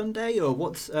 Saturday, and Sunday, or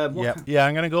what's? Yeah,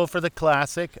 I'm gonna go for the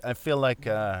classic. I feel like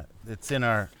it's in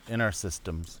our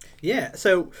systems. Yeah.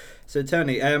 So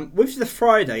Tony, with the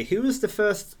Friday, what's the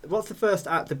first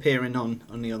act appearing on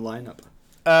your lineup?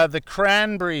 The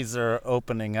Cranberries are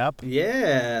opening up.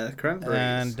 Yeah, the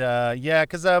Cranberries. And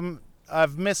because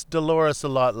I've missed Dolores a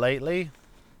lot lately,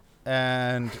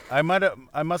 and I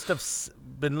must have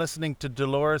been listening to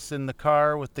Dolores in the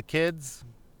car with the kids.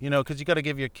 Because you got to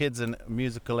give your kids a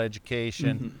musical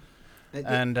education. Mm-hmm.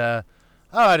 And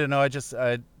I don't know. I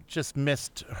just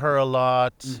missed her a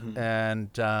lot, and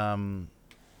I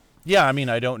mean,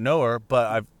 I don't know her, but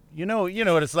I've. You know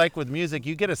what it's like with music.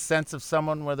 You get a sense of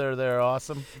someone whether they're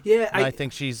awesome. Yeah, and I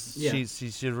think she's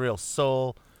a real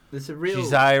soul.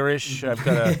 She's Irish. I've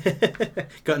got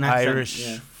got an accent,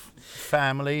 Irish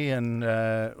family and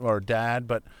or dad,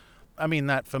 but I mean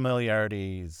that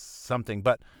familiarity is something.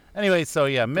 But anyway, so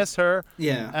miss her.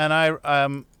 Yeah. And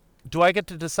I do I get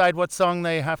to decide what song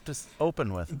they have to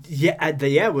open with?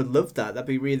 Yeah, would love that. That'd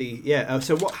be really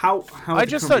so what? How? I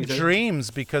just thought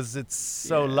Dreams because it's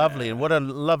so lovely, and what a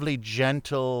lovely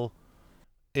gentle.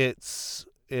 It's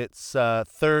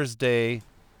Thursday.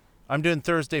 I'm doing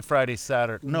Thursday, Friday,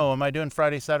 Saturday. No, am I doing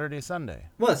Friday, Saturday, Sunday?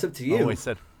 Well, it's up to you. I always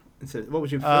said. So what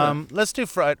would you prefer? Let's do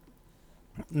Friday.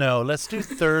 No, let's do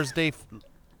Thursday.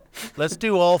 Let's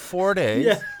do all 4 days.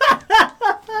 Yeah.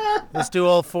 Let's do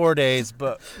all 4 days,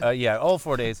 but all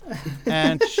 4 days.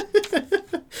 And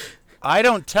I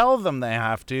don't tell them they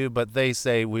have to, but they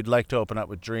say we'd like to open up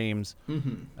with Dreams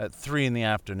at 3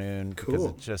 p.m. because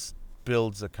it just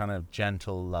builds a kind of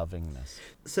gentle lovingness.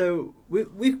 So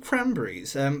with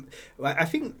Cranberries, I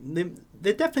think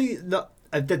they're definitely not.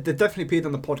 They've definitely appeared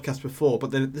on the podcast before,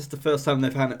 but this is the first time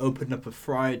they've had it opened up a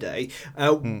Friday.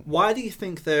 Why do you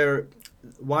think they're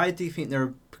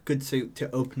good to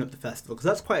open up the festival? Because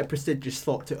that's quite a prestigious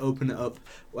slot to open it up.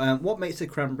 What makes the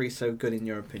Cranberries so good in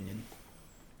your opinion?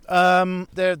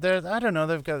 They're I don't know.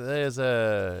 There's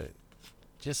a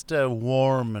just a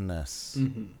warmness.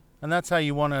 And that's how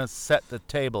you want to set the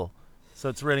table. So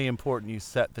it's really important you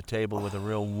set the table with a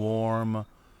real warm,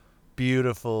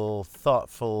 beautiful,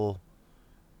 thoughtful,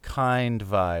 kind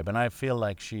vibe. And I feel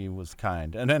like she was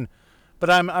kind. And then, but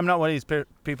I'm not one of these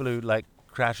people who like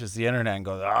crashes the internet and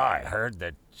goes, I heard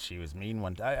that she was mean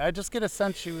one time. I just get a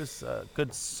sense she was a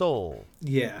good soul.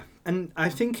 Yeah. And I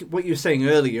think what you were saying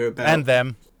earlier about... And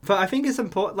them. But I think it's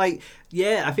important, like,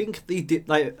 yeah, I think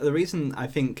the reason I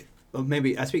think, or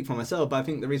maybe I speak for myself, but I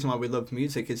think the reason why we love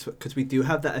music is because we do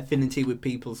have that affinity with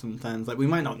people sometimes. Like, we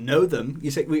might not know them,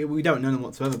 you say we don't know them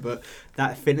whatsoever, but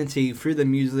that affinity through the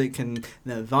music and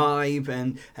their vibe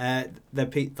and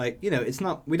it's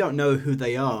not, we don't know who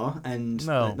they are, and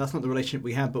that's not the relationship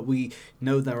we have, but we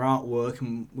know their artwork,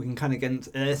 and we can kind of get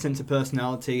a sense of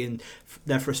personality and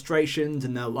their frustrations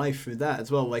and their life through that as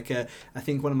well. Like, I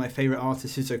think one of my favourite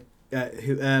artists is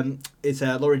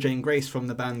Laura Jane Grace from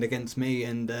the band Against Me,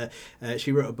 and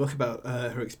she wrote a book about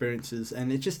her experiences,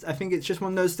 and I think it's just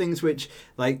one of those things which,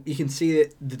 like, you can see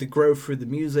it, the growth through the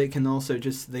music, and also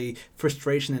just the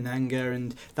frustration and anger,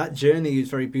 and that journey is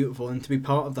very beautiful, and to be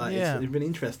part of that is really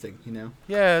interesting, you know.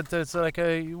 Yeah, there's like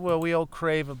we all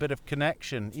crave a bit of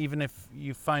connection, even if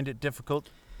you find it difficult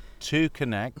to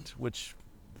connect, which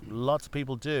lots of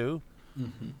people do.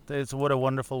 What a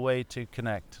wonderful way to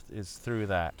connect is through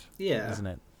that, isn't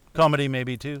it? Comedy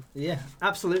maybe too. Yeah,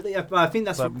 absolutely. I think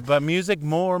that's. But music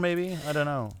more maybe. I don't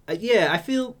know. I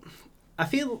feel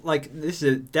like this is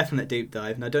a definite deep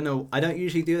dive, and I don't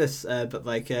usually do this, but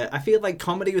like I feel like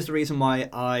comedy was the reason why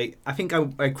I think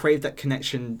I craved that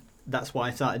connection. That's why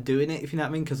I started doing it, if you know what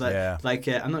I mean. Because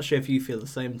I'm not sure if you feel the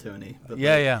same, Tony. But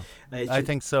I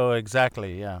think so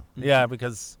exactly. Yeah, yeah,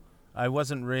 because I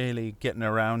wasn't really getting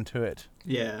around to it.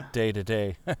 Yeah. Day to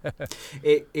day.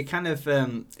 It kind of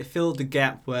it filled the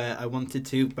gap where I wanted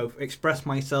to both express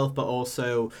myself, but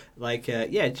also like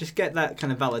just get that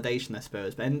kind of validation, I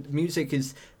suppose. And music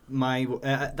is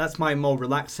that's my more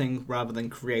relaxing rather than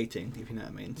creating, if you know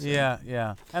what I mean. So.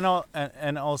 Yeah.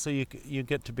 And also you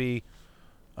get to be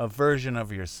a version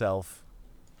of yourself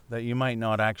that you might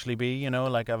not actually be. You know,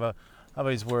 like I've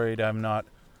always worried I'm not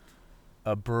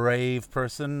a brave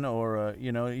person, or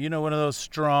one of those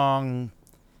strong,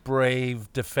 brave,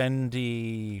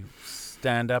 defendy,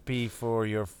 stand-uppy for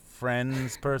your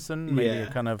friends person. Maybe you're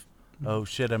kind of, oh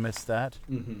shit, I missed that.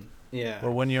 Yeah.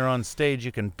 But when you're on stage,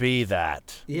 you can be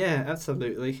that. Yeah,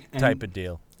 absolutely. Type of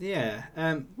deal. Yeah.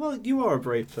 Well, you are a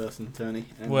brave person, Tony.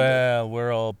 And, well,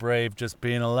 we're all brave just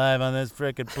being alive on this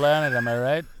frickin' planet. Am I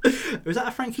right? Was that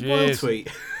a Frankie Boyle tweet?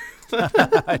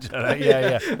 I don't know.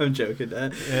 Yeah. I'm joking.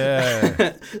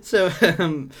 Yeah. So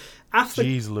after.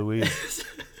 Jeez Louise.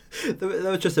 That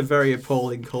was just a very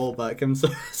appalling callback. I'm so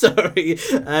sorry.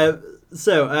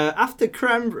 After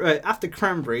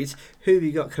Cranberries, who have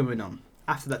you got coming on?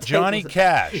 After that, Johnny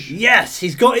Cash. Yes,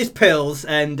 he's got his pills,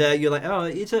 and you're like,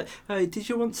 oh, did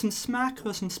you want some smack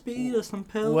or some speed or some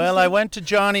pills? Well, I went to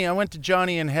Johnny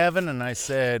in heaven, and I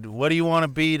said, what do you want to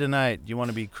be tonight? Do you want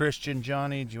to be Christian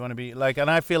Johnny? Do you want to be like?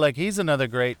 And I feel like he's another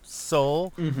great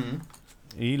soul. Mm-hmm.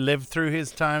 He lived through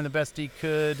his time the best he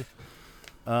could.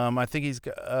 I think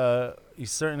he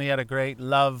certainly had a great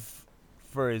love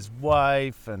for his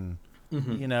wife, and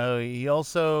he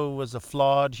also was a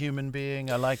flawed human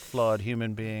being. I like flawed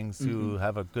human beings who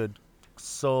have a good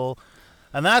soul,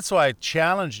 and that's why I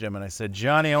challenged him, and I said,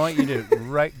 Johnny, I want you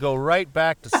to go right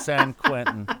back to San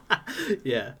Quentin.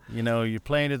 Yeah. You're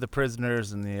playing to the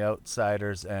prisoners and the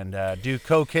outsiders, and do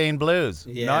Cocaine Blues.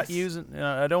 Yes. Not using.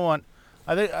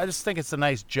 I just think it's a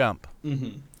nice jump.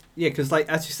 Mm-hmm. Yeah, because like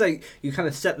as you say, you kind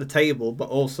of set the table, but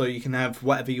also you can have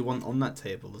whatever you want on that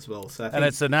table as well. So and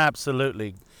it's an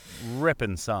absolutely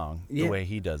ripping song the way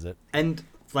he does it. And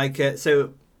like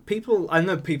so, I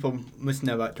know people must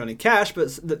know about Johnny Cash,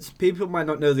 but people might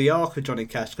not know the arc of Johnny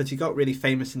Cash because he got really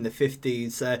famous in the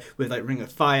 50s with like Ring of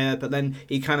Fire, but then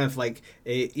he kind of like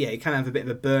he kind of had a bit of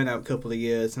a burnout couple of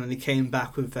years, and then he came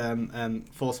back with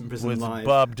Folsom Prison Live with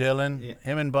Bob Dylan. Yeah.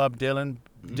 Him and Bob Dylan.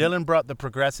 Dylan brought the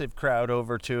progressive crowd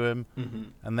over to him,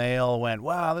 and they all went,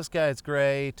 wow, this guy's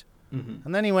great.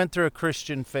 And then he went through a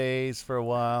Christian phase for a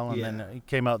while, and then he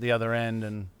came out the other end,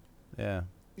 and yeah.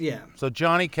 So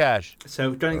Johnny Cash.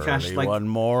 Like one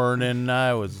morning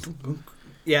I was.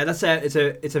 Yeah,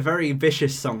 it's a very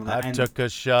vicious song. I took a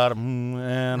shot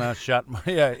and I shot.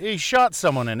 He shot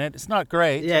someone in it. It's not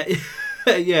great. Yeah.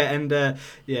 Yeah, and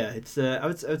it's I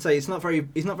would say he's not very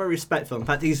respectful. In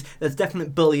fact, there's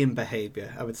definite bullying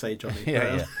behaviour, I would say, Johnny.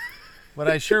 Yeah. But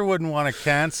I sure wouldn't want to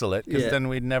cancel it, because then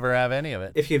we'd never have any of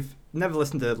it. If you've never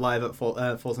listened to Live at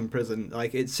Folsom Prison,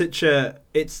 like it's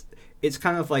it's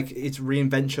kind of like it's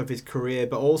reinvention of his career,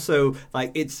 but also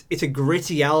like it's a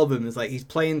gritty album. It's like he's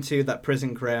playing to that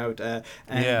prison crowd, and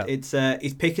it's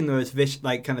he's picking those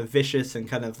kind of vicious and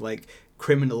kind of like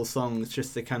criminal songs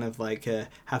just to kind of like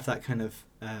have that kind of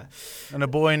and A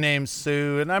Boy Named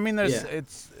Sue, and I mean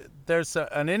there's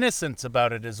an innocence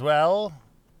about it as well,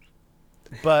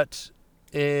 but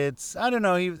it's, I don't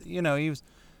know,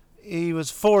 he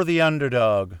was for the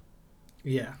underdog.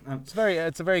 Yeah,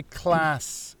 It's a very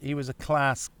class. He was a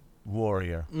class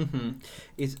warrior. Mm-hmm.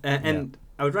 And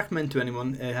I would recommend to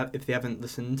anyone if they haven't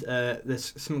listened.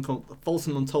 There's something called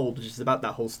Folsom Untold, which is about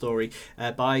that whole story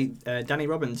by Danny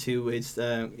Robbins, who is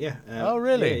oh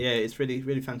really? Yeah, it's really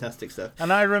really fantastic stuff.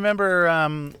 And I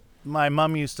remember my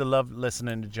mum used to love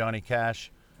listening to Johnny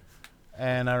Cash.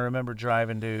 And I remember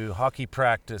driving to hockey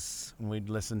practice, and we'd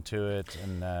listen to it.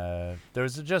 And there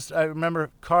was I remember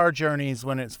car journeys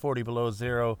when it's 40 below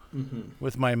zero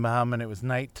with my mom, and it was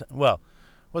night. Well,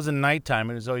 it wasn't nighttime.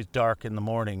 It was always dark in the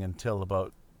morning until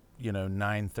about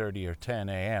 9:30 or 10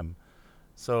 a.m.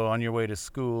 So on your way to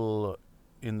school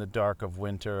in the dark of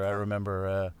winter, I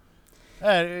remember.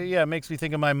 It makes me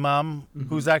think of my mom,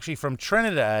 who's actually from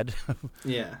Trinidad.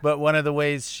 Yeah. But one of the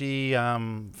ways she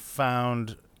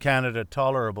found Canada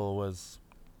tolerable was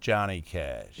Johnny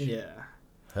Cash. Yeah.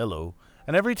 Hello.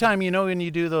 And every time, when you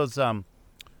do those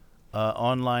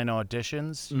online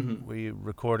auditions where you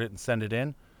record it and send it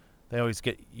in, they always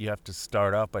you have to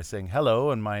start off by saying, hello,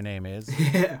 and my name is.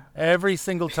 Yeah. Every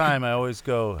single time I always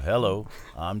go, hello,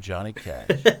 I'm Johnny Cash.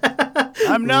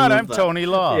 I'm not, I'm Tony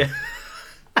Law. Yeah.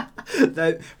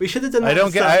 No, we should have done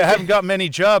that. I haven't got many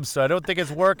jobs, so I don't think it's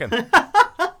working.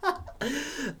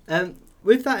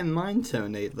 With that in mind,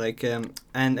 Tony,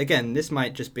 and again, this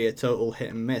might just be a total hit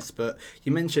and miss, but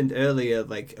you mentioned earlier,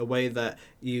 like, a way that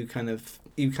you kind of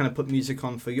put music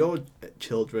on for your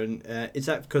children. Is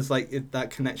that because, that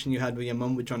connection you had with your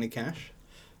mum with Johnny Cash?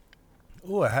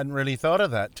 Oh, I hadn't really thought of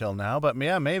that till now, but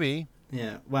yeah, maybe.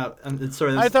 Yeah, well,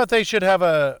 sorry. I thought they should have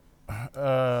a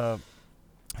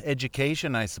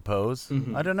education, I suppose.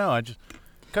 I don't know.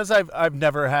 Because I've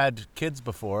never had kids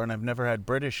before, and I've never had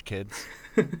British kids.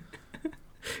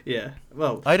 Yeah,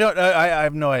 well, I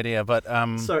have no idea, but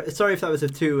sorry if that was a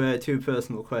too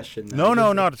personal question. No,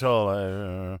 not at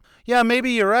all. Yeah,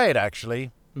 maybe you're right,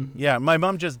 actually. Yeah, my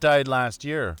mum just died last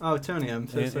year. Oh, Tony, I'm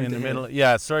so sorry. In the middle.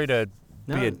 Yeah, sorry to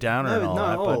be a downer and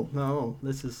all that. No,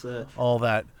 this is all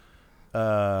that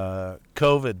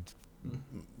COVID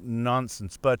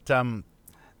nonsense. But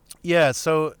yeah,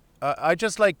 so I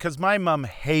just because my mum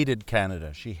hated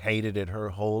Canada. She hated it her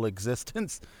whole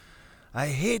existence. I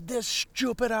hate this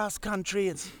stupid-ass country.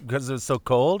 It's because it was so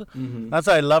cold. That's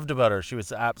what I loved about her. She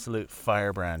was an absolute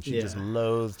firebrand. She just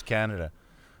loathed Canada.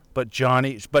 But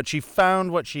she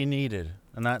found what she needed.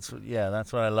 And that's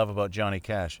what I love about Johnny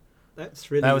Cash.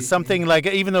 That was something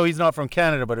even though he's not from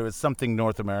Canada, but it was something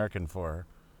North American for her.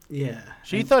 Yeah.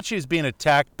 She thought she was being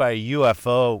attacked by a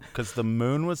UFO because the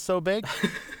moon was so big.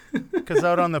 Because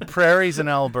out on the prairies in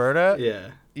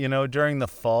Alberta, during the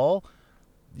fall,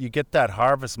 you get that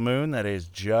harvest moon that is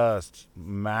just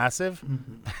massive,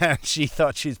 and she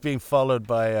thought she's being followed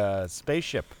by a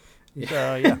spaceship. Yeah.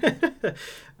 So, yeah.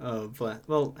 Oh,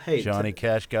 well, hey. Johnny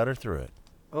Cash got her through it.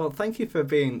 Well, thank you for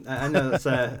being... I know that's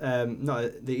not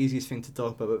the easiest thing to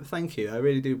talk about, but thank you. I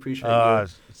really do appreciate you.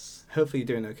 Hopefully you're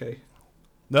doing okay.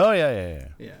 Oh,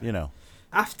 yeah.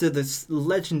 After this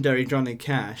legendary Johnny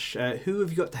Cash, who have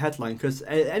you got to headline? Because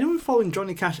anyone following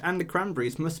Johnny Cash and the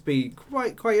Cranberries must be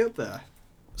quite up there.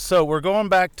 So we're going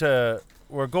back to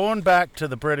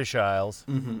the British Isles,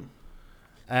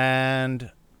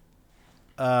 and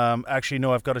actually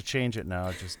no, I've got to change it now.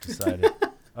 I just decided.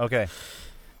 Okay.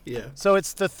 Yeah. So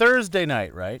it's the Thursday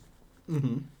night, right?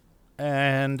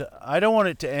 And I don't want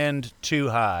it to end too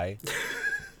high,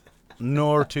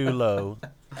 nor too low,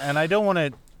 and I don't want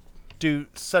to do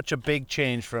such a big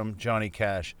change from Johnny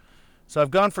Cash. So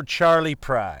I've gone for Charlie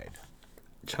Pride.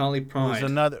 Charlie Pride. Who's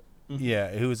another. Yeah,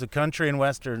 who was a country and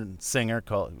western singer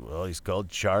he's called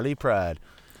Charlie Pride.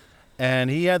 And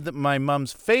he had my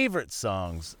mom's favorite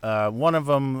songs. One of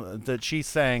them that she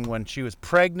sang when she was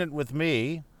pregnant with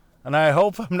me. And I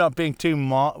hope I'm not being too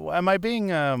am I being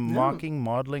mocking,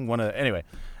 modeling?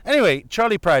 Anyway,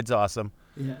 Charlie Pride's awesome.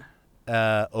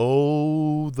 Yeah.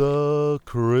 Oh, the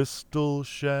crystal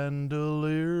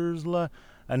chandeliers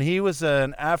and he was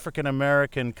an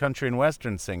African-American country and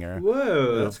western singer.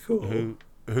 Whoa, that's cool. Who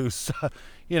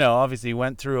obviously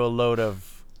went through a load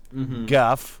of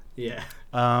guff. Yeah.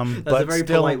 That's a very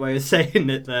polite way of saying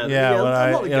it there. Yeah,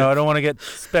 I don't want to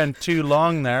spend too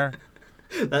long there.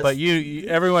 But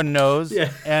everyone knows,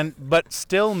 but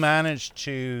still managed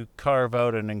to carve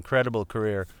out an incredible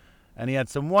career. and he had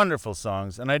some wonderful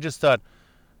songs. And I just thought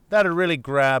that'd really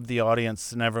grab the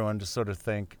audience and everyone to sort of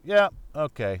think, yeah,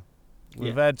 okay,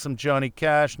 we've had some Johnny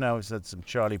Cash, now we've had some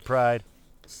Charlie Pride.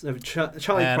 So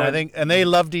Charlie And Pride. I think, and they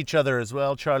loved each other as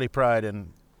well, Charlie Pride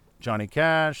and Johnny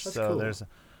Cash. That's so cool. there's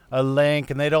a link,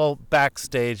 and they'd all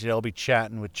backstage, they'd all be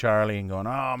chatting with Charlie and going,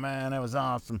 "Oh man, that was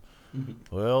awesome."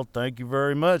 Well, thank you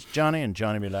very much, Johnny. And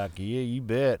Johnny be like, "Yeah, you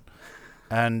bet."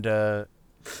 And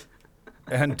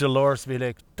Dolores be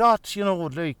like, "That,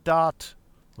 that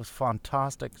was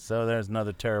fantastic." So there's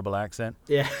another terrible accent.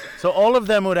 Yeah. So all of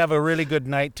them would have a really good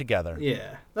night together.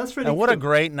 Yeah. That's really And what a cool.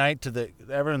 great night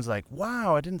everyone's like,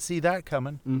 "Wow, I didn't see that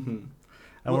coming." Mm-hmm.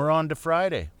 And we're on to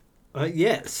Friday.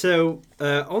 Yeah, so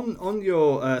on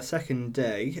your second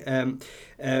day,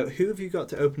 who have you got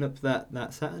to open up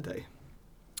that Saturday?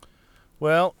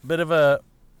 Well, bit of a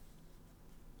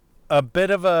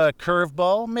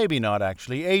curveball, maybe not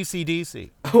actually. AC/DC.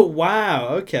 Oh, wow,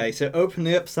 okay, so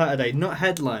opening up Saturday, not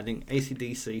headlining,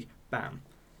 AC/DC, bam.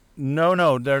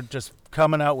 No, they're just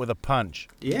coming out with a punch.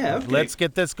 Yeah, okay. Let's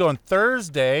get this going.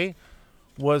 Thursday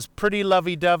was pretty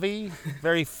lovey-dovey,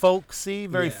 very folksy,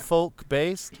 very Yeah.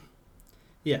 folk-based.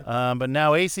 Yeah, But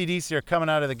now AC/DC are coming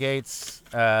out of the gates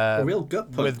a real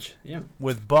gut punch, yeah.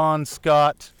 with Bon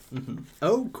Scott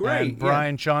Oh, great, and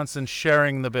Brian Johnson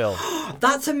sharing the bill. yeah.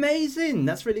 That's amazing,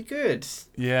 that's really good.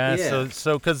 Yeah, Yeah.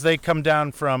 so because they come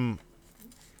down from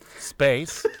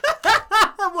space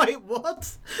Wait,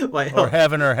 what? Wait, or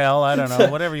heaven or hell, I don't know,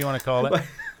 whatever you want to call it.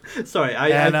 sorry,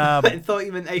 And, I thought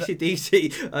you meant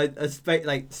AC/DC,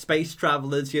 like space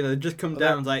travelers, just come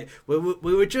down. Like we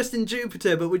were just in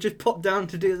Jupiter, but we just popped down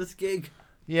to do this gig.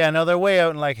 Yeah, no, they're way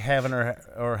out in like heaven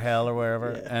or hell or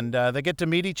wherever, Yeah. and they get to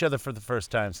meet each other for the first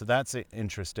time, so that's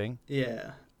interesting.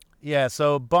 Yeah. Yeah,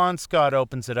 so Bon Scott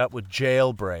opens it up with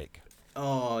Jailbreak.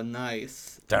 Oh,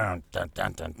 nice. Down, dun,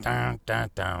 dun, dun, dun, dun,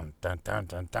 dun, dun, dun,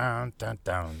 dun, dun, dun,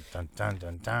 dun, dun, dun,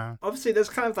 dun, dun. Obviously, there's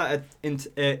kind of like an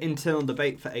internal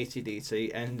debate for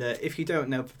AC/DC, and if you don't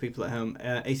know, for people at home,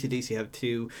 AC/DC have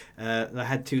they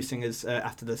had two singers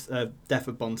after the death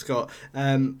of Bon Scott,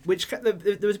 which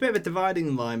there was a bit of a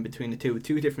dividing line between the two, with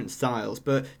two different styles.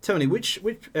 But Tony, which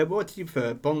what did you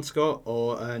prefer, Bon Scott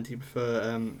or do you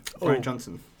prefer Brian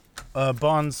Johnson?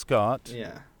 Bon Scott,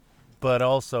 Yeah. but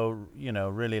also,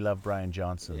 really love Brian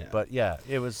Johnson. Yeah. But yeah,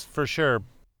 it was for sure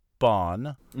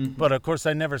Bon. Mhm. But of course,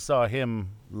 I never saw him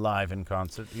live in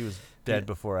concert. He was dead Yeah.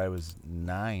 before I was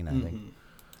 9, I think. Mhm.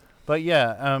 But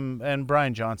yeah, and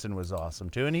Brian Johnson was awesome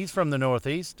too, and he's from the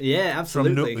Northeast. Yeah,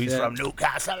 absolutely. He's yeah. from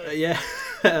Newcastle. Yeah,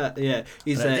 yeah.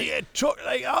 He's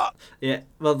yeah.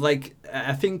 Well, like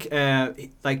I think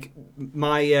like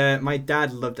my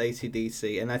dad loved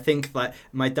AC/DC, and I think like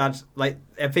my dad I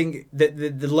think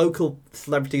the local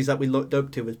celebrities that we looked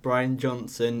up to was Brian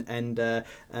Johnson and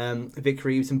Vic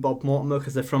Reeves and Bob Mortimer,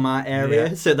 because they're from our area.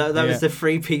 Yeah. So that Yeah. was the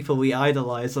three people we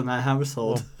idolised in our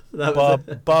household. That was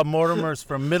Bob Mortimer's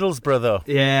from Middlesbrough, though.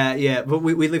 yeah, but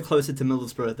we live closer to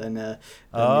Middlesbrough than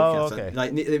Oh, Newcastle. okay.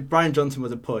 Like Brian Johnson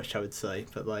was a push, I would say,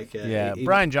 but like Yeah, he-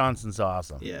 Brian Johnson's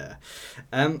awesome. Yeah.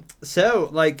 So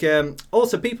like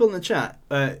also people in the chat,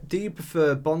 do you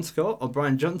prefer Bon Scott or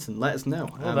Brian Johnson? Let us know.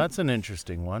 Well, that's an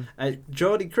interesting one.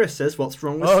 Geordie Chris says, "What's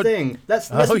wrong with Oh, Sting?"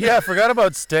 Oh yeah, I forgot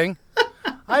about Sting.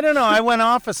 I don't know. I went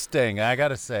off of Sting, I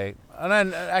gotta say, and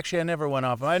I never went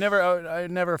off. I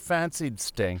never fancied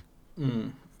Sting.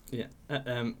 Yeah.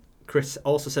 Chris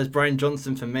also says Brian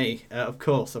Johnson for me. Of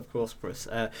course, Chris.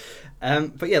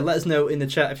 But yeah, let us know in the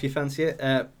chat if you fancy it.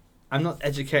 I'm not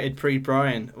educated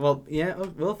pre-Brian. Well, yeah.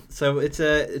 Well, so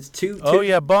it's two. Oh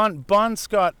yeah, Bon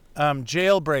Scott.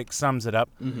 Jailbreak sums it up,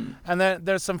 Mhm. and then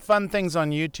there's some fun things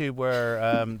on YouTube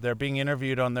where they're being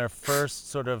interviewed on their first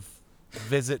sort of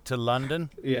visit to London.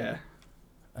 Yeah.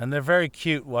 And they're very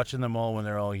cute watching them all when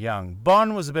they're all young.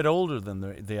 Bon was a bit older than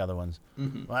the other ones.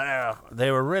 Mhm. Wow, they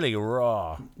were really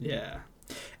raw. Yeah.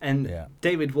 And Yeah.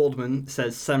 David Waldman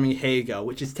says Sammy Hagar,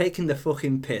 which is taking the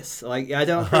fucking piss. Like, I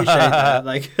don't appreciate that.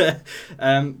 Like,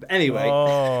 anyway.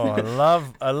 Oh,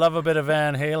 I love a bit of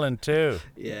Van Halen too.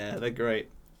 Yeah, they're great.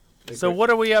 So what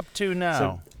are we up to now?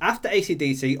 So after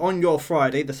AC/DC, on your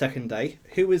Friday, the second day,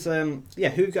 who was, who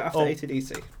got after Oh.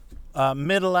 AC/DC?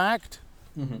 Middle act,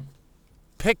 Mhm.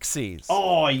 Pixies.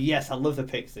 Oh, yes, I love the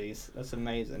Pixies. That's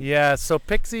amazing. Yeah, so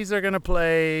Pixies are going to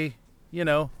play,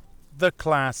 the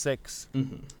classics.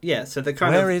 Mm-hmm. Yeah, so they're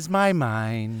kind Where of... is my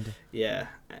mind? Yeah.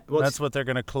 That's what they're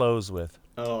going to close with.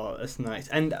 Oh, that's nice.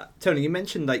 And Tony, you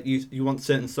mentioned like you want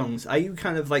certain songs. Are you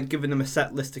kind of like giving them a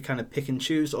set list to kind of pick and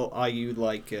choose, or are you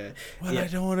like? Well, I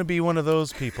don't want to be one of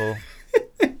those people.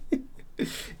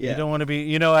 Yeah. You don't want to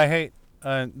be, I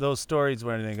those stories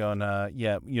where they're going,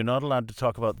 yeah, you're not allowed to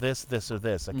talk about this, this, or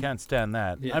this. I can't stand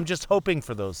that. Yeah. I'm just hoping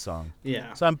for those songs.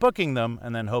 Yeah. So I'm booking them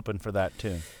and then hoping for that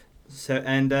too. So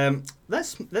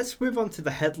let's move on to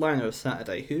the headliner of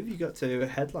Saturday. Who have you got to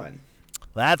headline?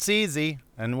 That's easy.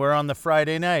 And we're on the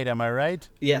Friday night, am I right?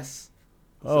 Yes.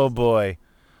 Oh, boy.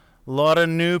 A lot of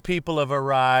new people have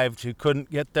arrived who couldn't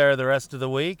get there the rest of the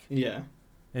week. Yeah.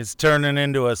 It's turning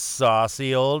into a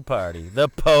saucy old party. The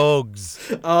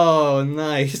Pogues. Oh,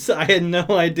 nice. I had no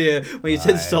idea when you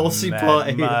said saucy I met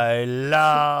party. my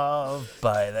love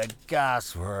by the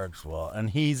gasworks wall. And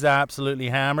he's absolutely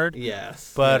hammered.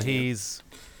 Yes. But Yeah. he's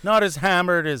not as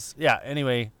hammered as... Yeah,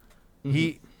 anyway.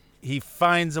 He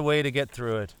finds a way to get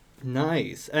through it.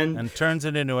 Nice. And turns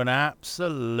it into an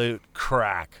absolute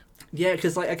crack. yeah,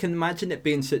 because like I can imagine it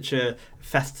being such a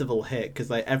festival hit, because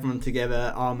like everyone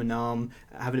together, arm in arm,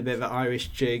 having a bit of an Irish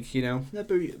jig, you know, that'd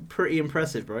be pretty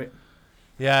impressive, right?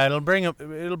 Yeah, it'll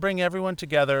bring everyone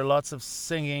together. Lots of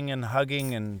singing and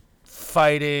hugging and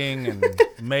fighting and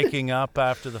making up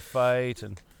after the fight,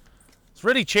 and it's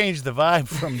really changed the vibe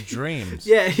from Dreams.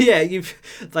 Yeah, you've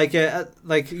like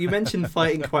you mentioned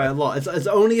fighting quite a lot. It's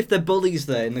only if they're bullies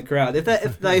there in the crowd. If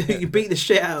they you beat the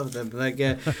shit out of them, like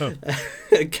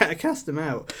cast them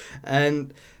out.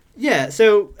 And yeah,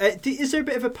 so is there a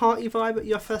bit of a party vibe at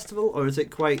your festival, or is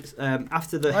it quite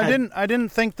after the? I didn't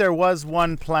think there was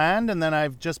one planned, and then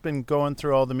I've just been going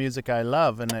through all the music I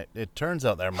love, and it turns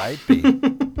out there might be,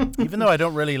 even though I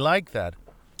don't really like that.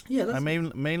 Yeah, that's, I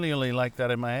mainly only like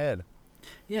that in my head.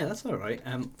 yeah, that's all right.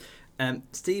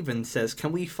 Stephen says,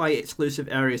 "Can we fight exclusive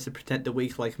areas to protect the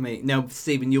weak like me?" No,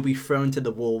 Stephen, you'll be thrown to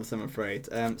the wolves, I'm afraid.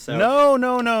 So No,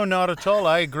 not at all.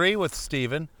 I agree with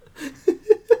Stephen.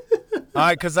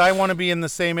 Because I want to be in the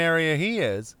same area he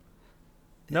is.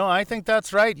 No, I think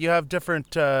that's right. You have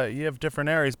different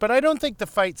areas, but I don't think the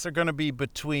fights are going to be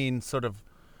between sort of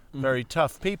very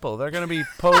tough people. They're going to be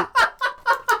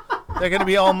they're going to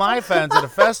be all my fans at a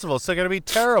festival, so they're going to be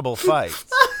terrible fights.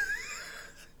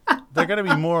 They're going to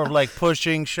be more of like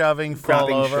pushing, shoving, fall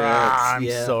Grabbing over. shirts, I'm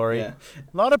yeah, sorry. yeah.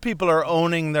 A lot of people are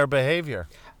owning their behavior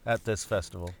at this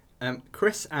festival.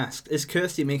 Chris asked, "Is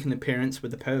Kirsty making an appearance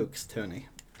with the Pogues, Tony?"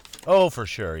 Oh, for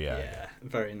sure, yeah. Yeah,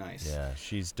 very nice. Yeah,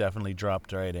 she's definitely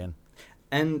dropped right in.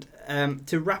 And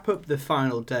to wrap up the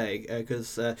final day,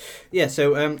 because who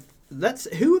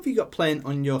have you got playing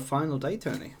on your final day,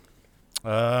 Tony?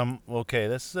 Okay,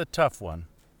 this is a tough one.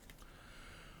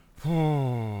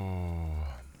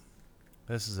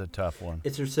 This is a tough one.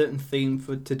 Is there a certain theme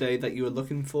for today that you were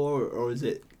looking for, or is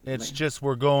it? It's like, just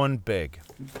we're going big.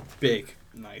 big,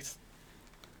 nice,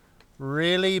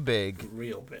 Really big.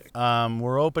 real big.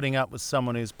 We're opening up with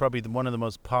someone who's probably one of the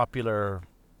most popular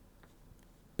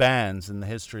bands in the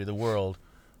history of the world,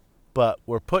 but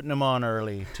we're putting them on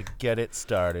early to get it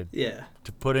started, Yeah,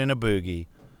 to put in a boogie.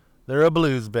 They're a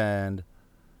blues band,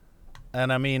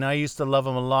 and I mean, I used to love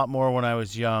them a lot more when I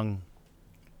was young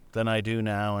than I do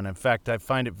now, and in fact, I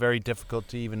find it very difficult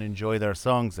to even enjoy their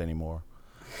songs anymore.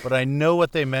 But I know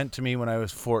what they meant to me when I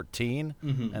was 14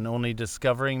 and only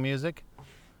discovering music.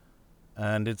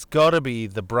 And it's got to be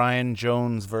the Brian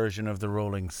Jones version of the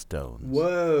Rolling Stones.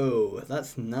 Whoa,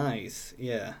 that's nice.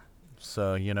 Yeah,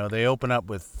 So, you know, they open up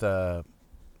with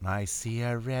I See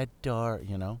a Red Door,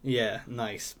 you know. yeah,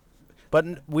 nice. But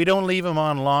we don't leave them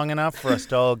on long enough for us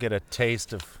to all get a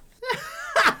taste of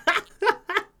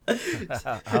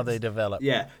how they develop.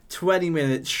 Yeah, 20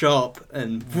 minutes sharp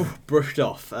and brushed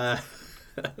off.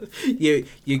 You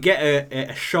get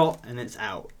a shot and it's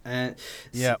out.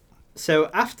 Yeah. So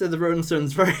after the Rolling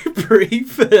Stones' very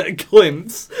brief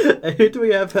glimpse, who do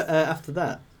we have after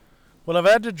that? Well, I've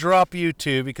had to drop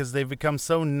U2 because they've become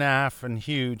so naff and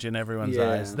huge in everyone's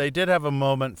Yeah. eyes. They did have a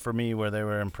moment for me where they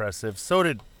were impressive. So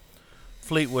did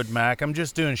Fleetwood Mac. I'm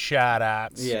just doing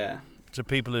shout-outs Yeah. to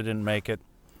people who didn't make it.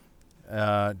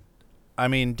 I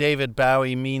mean, David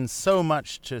Bowie means so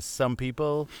much to some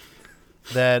people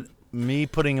that me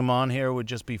putting him on here would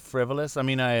just be frivolous. I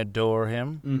mean, I adore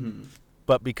him. Mm-hmm.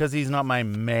 But because he's not my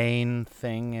main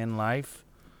thing in life,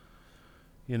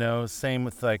 you know, same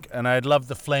with like, and I'd love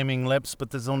the Flaming Lips,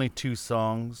 but there's only 2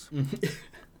 songs.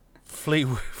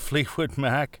 Fleetwood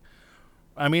Mac.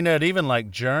 I mean, I'd even like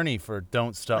Journey for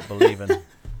Don't Stop Believing.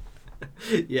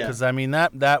 Yeah. Because I mean,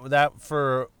 that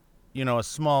for, you know, a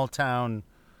small town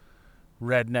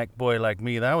redneck boy like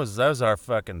me, that was our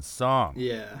fucking song.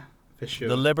 Yeah, for sure.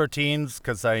 The Libertines,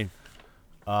 because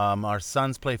our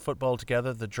sons play football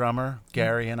together. The drummer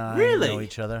Gary and I Really? know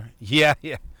each other. Yeah.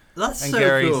 That's And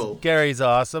so cool. Gary's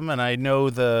awesome, and I know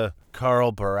the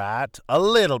Carl Barat a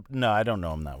little. No, I don't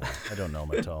know him that well. I don't know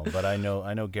him at all, but I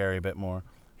know Gary a bit more.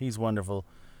 He's wonderful.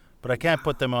 But I can't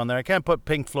put them on there. I can't put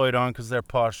Pink Floyd on because they're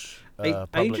posh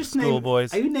public school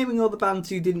boys. Are you naming all the bands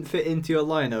who didn't fit into your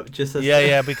lineup? Just as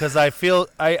Yeah, because I feel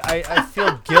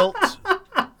guilt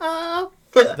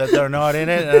that they're not in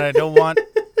it, and I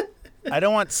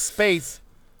don't want space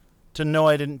to know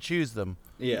I didn't choose them.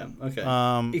 Yeah. Okay.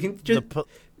 You can The just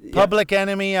Public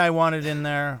Enemy I wanted in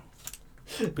there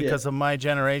because of my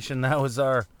generation. That was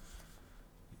our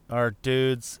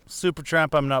dudes.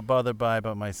 Supertramp I'm not bothered by,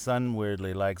 but my son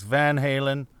weirdly likes. Van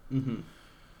Halen. Mm-hmm.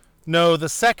 No, the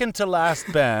second to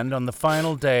last band on the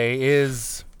final day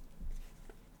is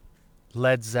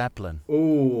Led Zeppelin.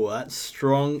 Oh, that's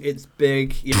strong. It's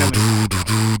big. You know.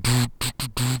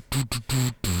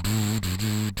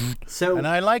 So And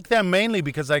I like them mainly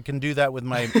because I can do that with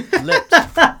my lips.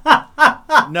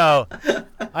 No,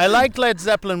 I liked Led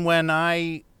Zeppelin when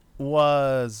I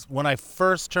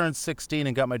first turned 16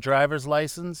 and got my driver's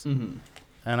license. Mhm.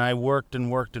 And I worked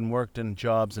in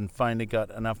jobs and finally got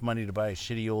enough money to buy a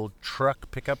shitty old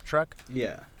pickup truck.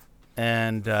 Yeah.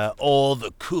 And all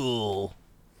the cool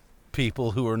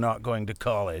people who were not going to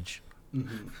college,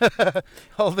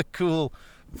 all the cool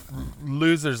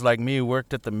losers like me who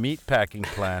worked at the meat packing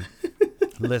plant,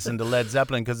 listened to Led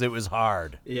Zeppelin because it was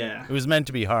hard. Yeah. It was meant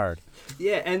to be hard.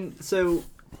 Yeah, and so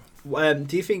do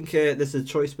you think there's a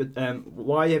choice, but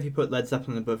why have you put Led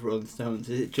Zeppelin above Rolling Stones?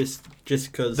 Is it just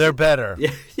because They're better.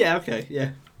 Yeah, yeah, okay,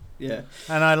 yeah.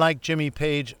 And I like Jimmy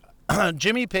Page.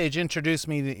 Jimmy Page introduced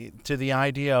me to the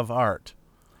idea of art.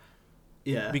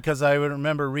 Yeah. Because I would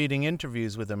remember reading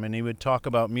interviews with him, and he would talk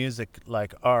about music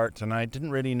like art, and I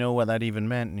didn't really know what that even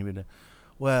meant. And he would,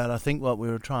 well, I think what we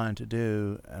were trying to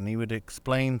do, and he would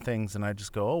explain things, and I'd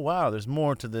just go, oh, wow, there's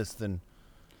more to this than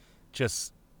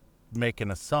just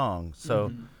making a song.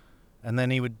 So, and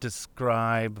then he would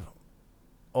describe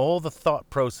all the thought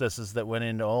processes that went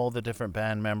into all the different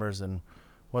band members and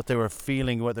what they were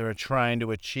feeling, what they were trying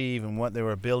to achieve, and what they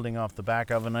were building off the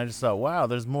back of. And I just thought, wow,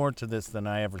 there's more to this than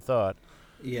I ever thought.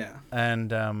 Yeah.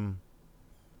 And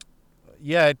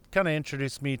it kind of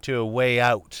introduced me to a way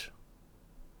out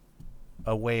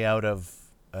of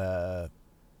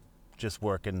just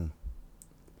working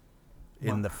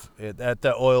in at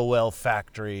the oil well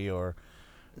factory or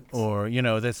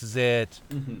this is it.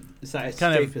 Is that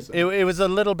Kind of, escapism? it was a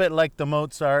little bit like the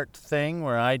Mozart thing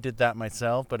where I did that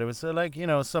myself, but it was like,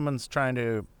 someone's trying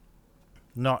to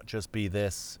not just be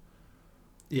this.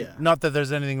 Yeah. Not that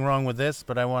there's anything wrong with this,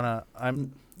 but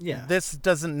Yeah. this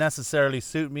doesn't necessarily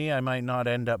suit me. I might not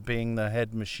end up being the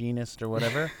head machinist or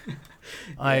whatever.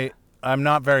 I'm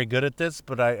not very good at this,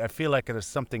 but I feel like there's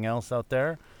something else out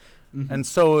there. And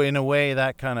so in a way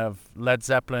that kind of Led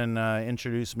Zeppelin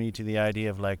introduced me to the idea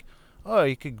of like, oh,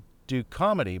 you could do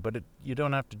comedy, but you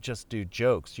don't have to just do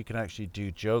jokes. You can actually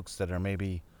do jokes that are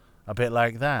maybe a bit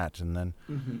like that. And then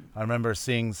I remember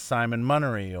seeing Simon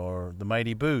Munnery or the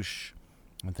Mighty Boosh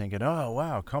and thinking, oh,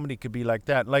 wow, comedy could be like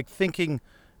that. Like thinking,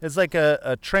 it's like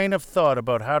a train of thought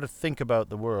about how to think about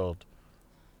the world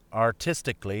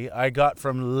artistically I got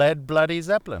from Led Bloody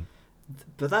Zeppelin.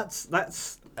 But that's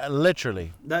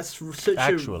Literally. That's such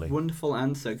Actually. a wonderful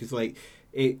answer, because like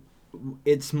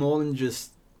it's more than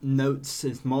just notes,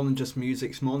 it's more than just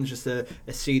music, it's more than just a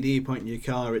CD you point in your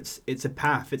car. It's a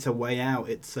path, it's a way out,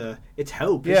 it's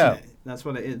hope, Yeah. isn't it? That's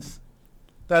what it is.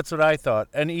 That's what I thought.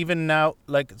 And even now,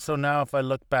 now if I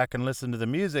look back and listen to the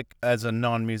music as a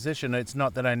non-musician, it's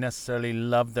not that I necessarily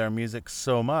love their music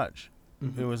so much.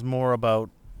 It was more about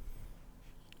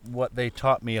what they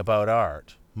taught me about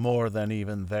art, more than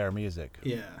even their music.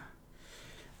 Yeah.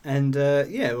 And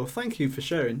well, thank you for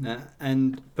sharing that.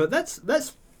 But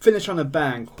let's finish on a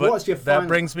bang. But What's your final? that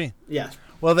brings me... Yeah.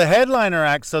 Well, the headliner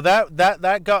act, so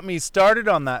that got me started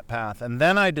on that path. And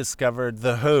then I discovered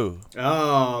The Who.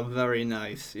 Oh, very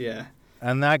nice. Yeah.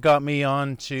 And that got me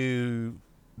into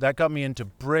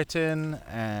Britain,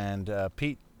 and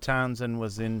Pete Townsend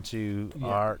was into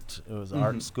art. It was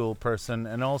art school person.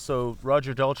 And also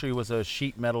Roger Daltrey was a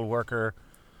sheet metal worker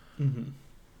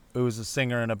who was a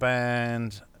singer in a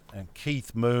band, and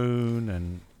Keith Moon,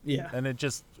 and it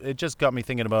just got me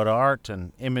thinking about art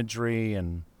and imagery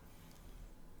and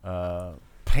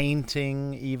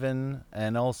painting even,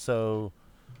 and also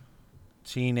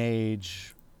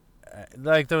teenage,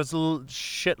 like there was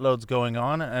shitloads going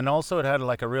on, and also it had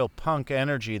like a real punk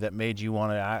energy that made you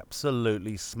want to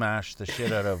absolutely smash the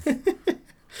shit out of.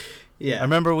 Yeah. I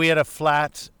remember we had a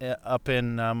flat up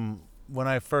in when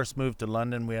I first moved to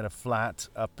London. We had a flat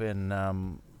up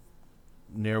in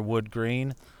near Wood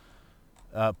Green,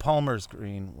 Palmer's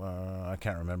Green. I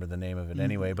can't remember the name of it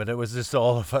anyway, but it was just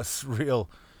all of us real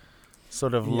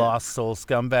sort of lost soul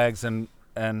scumbags,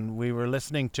 and we were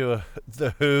listening to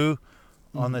The Who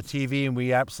on the TV, and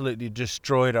we absolutely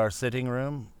destroyed our sitting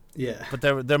room. Yeah.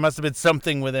 But there must have been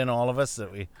something within all of us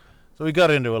that we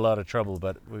got into a lot of trouble.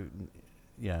 But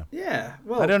yeah.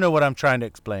 Well, I don't know what I'm trying to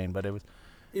explain, but it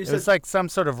was like some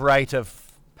sort of rite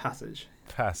of passage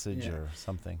or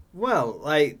something. Well,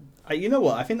 you know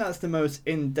what? I think that's the most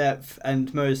in-depth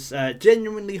and most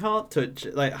genuinely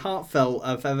heartfelt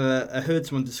I've ever heard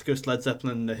someone discuss Led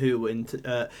Zeppelin and The Who in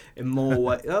more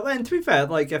way. And to be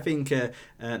fair, I think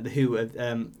The Who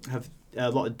have a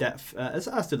lot of depth, as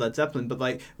do Led Zeppelin,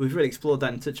 but we've really explored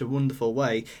that in such a wonderful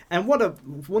way. And what a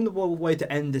wonderful way to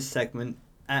end this segment.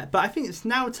 But I think it's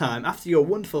now time, after your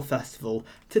wonderful festival,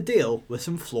 to deal with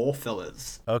some floor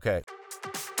fillers. Okay.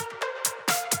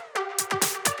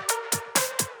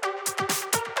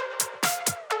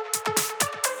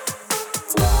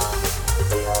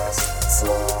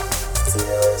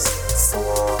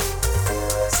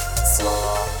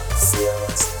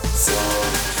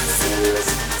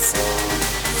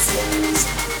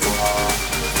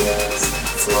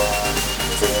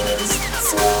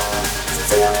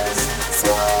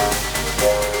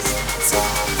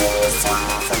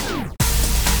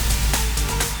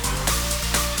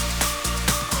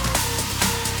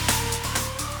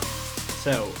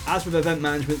 So, as with event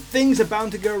management, things are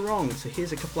bound to go wrong. So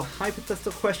here's a couple of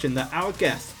hypothetical questions that our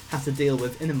guest has to deal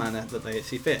with in a manner that they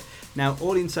see fit. Now,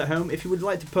 audience at home, if you would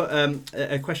like to put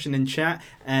a question in chat,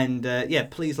 and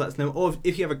please let us know. Or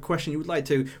if you have a question you would like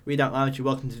to read out loud, you're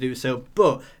welcome to do so.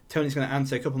 But Tony's going to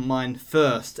answer a couple of mine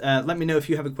first. Let me know if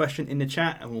you have a question in the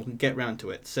chat, and we'll get round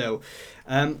to it. So,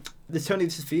 Tony,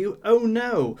 this is for you. Oh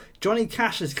no, Johnny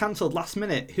Cash is cancelled last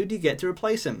minute. Who do you get to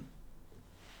replace him?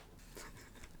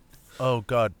 Oh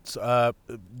God,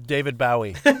 David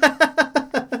Bowie.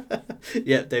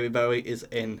 Yeah, David Bowie is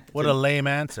in. What a lame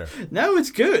answer. No, it's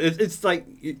good. It's like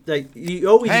you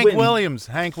always Hank win.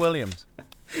 Hank Williams.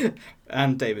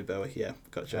 And David Bowie, yeah,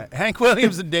 gotcha. Hank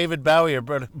Williams and David Bowie are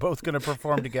both going to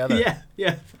perform together.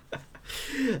 Yeah.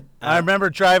 I remember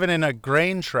driving in a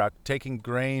grain truck, taking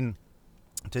grain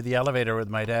to the elevator with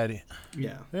my daddy.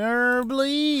 Yeah. You're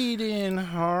bleeding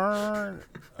heart.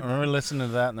 I remember listening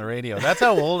to that on the radio. That's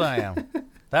how old I am.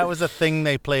 That was a thing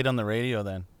they played on the radio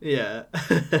then. Yeah.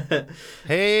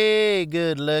 Hey,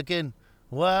 good looking.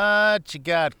 What you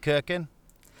got cooking?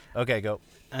 Okay, go.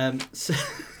 So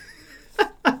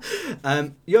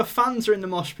your fans are in the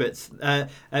mosh pits.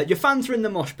 Your fans are in the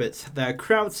mosh pits. They're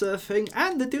crowd surfing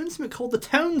and they're doing something called the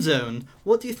Tone Zone.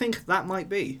 What do you think that might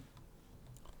be?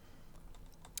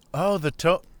 Oh,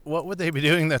 what would they be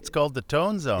doing that's called the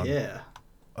Tone Zone? Yeah.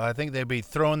 I think they'd be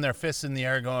throwing their fists in the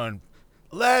air going,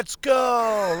 let's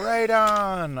go, right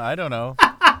on. I don't know.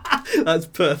 That's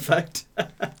perfect.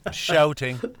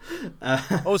 Shouting.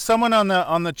 Someone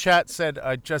on the chat said,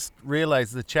 I just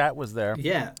realized the chat was there.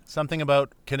 Yeah. Something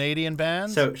about Canadian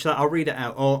bands. So I'll read it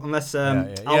out, or unless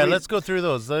let's go through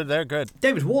those. They're good.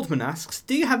 David Waldman asks,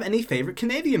 do you have any favourite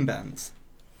Canadian bands?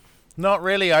 Not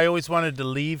really. I always wanted to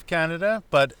leave Canada,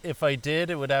 but if I did,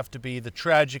 it would have to be the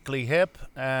Tragically Hip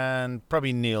and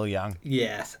probably Neil Young.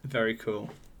 Yes, very cool.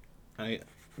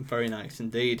 Very nice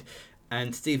indeed.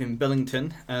 And Stephen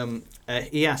Billington,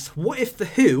 he asks, what if The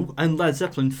Who and Led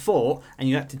Zeppelin fought and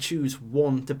you had to choose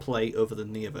one to play over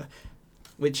the other?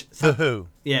 The Who.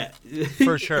 Yeah.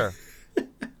 For sure.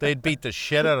 They'd beat the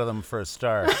shit out of them for a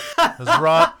start.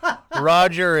 'Cause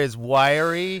Roger is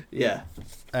wiry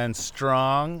and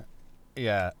strong.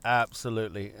 Yeah,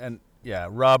 absolutely. And yeah,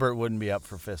 Robert wouldn't be up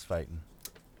for fist fighting.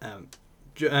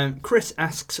 Chris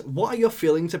asks, what are your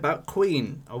feelings about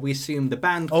Queen? We assume the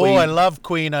band Queen. Oh, I love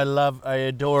Queen. I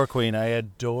adore Queen. I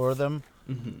adore them.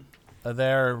 Mm-hmm.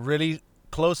 They're really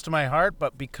close to my heart,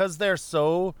 but because they're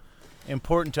so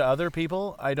important to other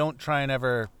people, I don't try and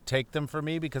ever take them for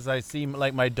me because I see,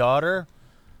 like my daughter,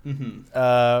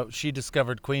 she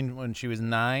discovered Queen when she was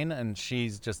 9 and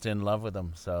she's just in love with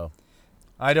them. So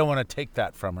I don't want to take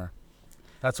that from her.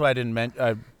 That's why I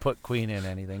didn't put Queen in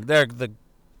anything.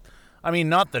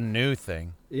 Not the new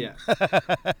thing. Yeah.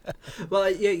 Well,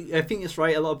 I think it's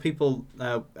right. A lot of people,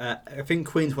 I think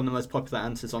Queen's one of the most popular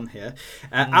answers on here.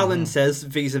 Alan says,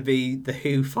 vis-a-vis the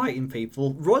Who fighting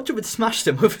people, Roger would smash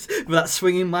them with that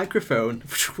swinging microphone.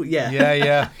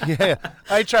 Yeah.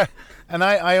 I try, and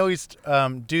I always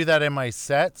do that in my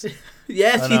sets.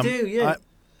 Yes, and you do, yeah.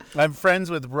 I'm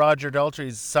friends with Roger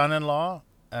Daltrey's son-in-law,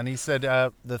 and he said,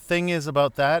 the thing is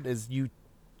about that is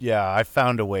I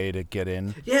found a way to get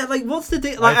in. Yeah, what's the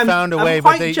deal? I found a way,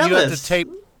 but you have to tape.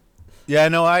 Yeah,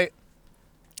 no,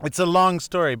 it's a long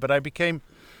story, but I became,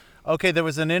 there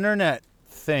was an internet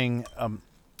thing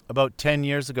about 10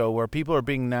 years ago where people are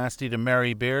being nasty to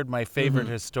Mary Beard, my favorite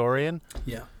historian.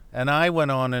 Yeah. And I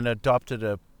went on and adopted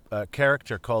a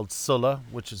character called Sulla,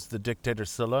 which is the dictator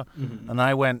Sulla, and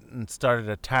I went and started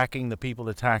attacking the people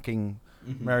attacking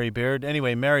Mary Beard.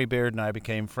 Anyway, Mary Beard and I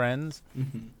became friends,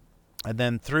 and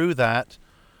then through that,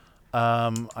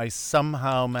 I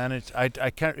somehow managed. I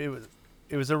can't.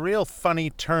 It was a real funny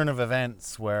turn of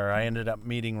events where I ended up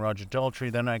meeting Roger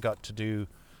Daltrey. Then I got to do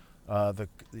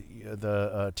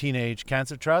the Teenage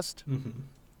Cancer Trust,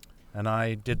 and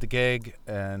I did the gig,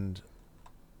 and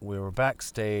we were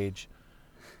backstage,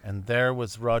 and there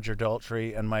was Roger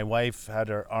Daltrey, and my wife had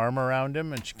her arm around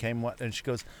him, and she came and she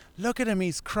goes, "Look at him,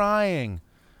 he's crying,"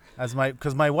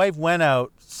 because my wife went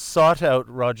out, sought out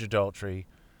Roger Daltrey,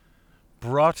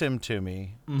 brought him to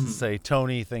me to say,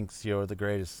 "Tony thinks you're the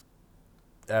greatest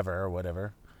ever," or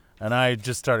whatever, and I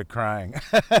just started crying,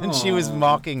 and she was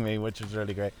mocking me, which was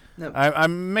really great. No.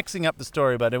 I'm mixing up the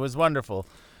story, but it was wonderful,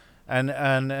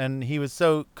 and he was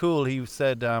so cool. He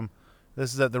said,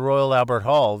 "This is at the Royal Albert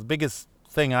Hall, the biggest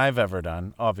thing I've ever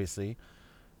done, obviously,"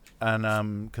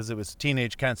 and because it was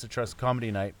Teenage Cancer Trust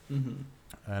comedy night,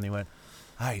 and he went,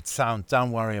 "Hey,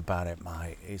 don't worry about it,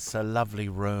 mate. It's a lovely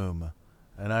room."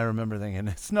 And I remember thinking,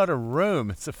 it's not a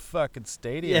room, it's a fucking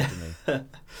stadium to me.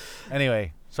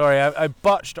 Anyway, sorry, I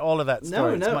botched all of that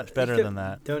story. It's much better than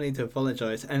that. Don't need to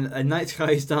apologise. And Night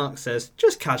Skies Dark says,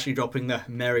 just casually dropping the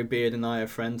Mary Beard and I are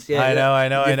friends. Yeah, I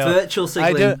know. Virtual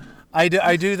signaling. I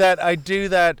do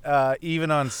that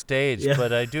even on stage,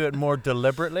 but I do it more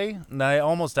deliberately, and I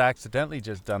almost accidentally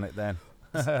just done it then.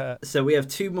 So we have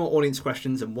 2 more audience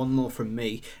questions and 1 more from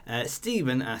me.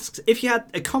 Stephen asks, if you had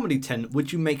a comedy tent,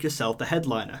 would you make yourself the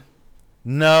headliner?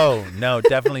 No,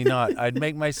 definitely not. I'd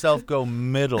make myself go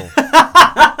middle.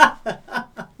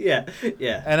 Yeah.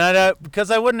 And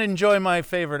because I wouldn't enjoy my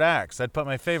favorite acts. I'd put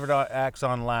my favorite acts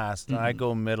on last, and I'd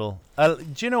go middle. Do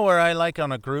you know where I like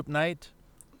on a group night?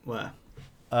 Where?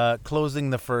 Closing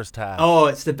the first half. Oh,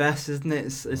 it's the best, isn't it?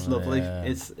 It's lovely. Yeah.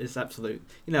 It's absolute.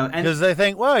 Because they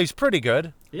think, well, he's pretty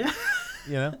good. Yeah.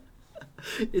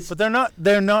 But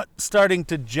they're not starting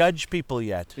to judge people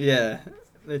yet. Yeah.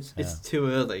 It's too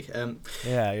early.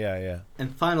 Yeah.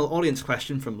 And final audience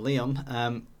question from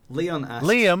Leon. Leon asks.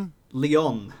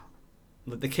 Leon,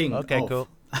 the king. Okay, cool.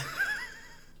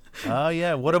 Oh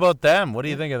yeah. What about them? What do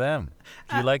you think of them?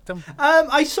 Do you like them?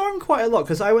 I saw them quite a lot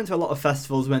because I went to a lot of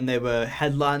festivals when they were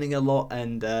headlining a lot,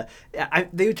 and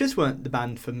they just weren't the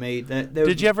band for me.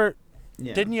 Did you ever?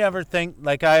 Yeah. Didn't you ever think,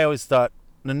 like I always thought?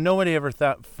 Nobody ever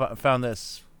found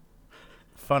this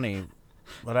funny,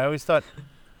 but I always thought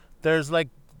there's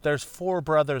 4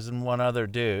 brothers and 1 other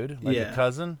dude, like a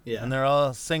cousin, and they're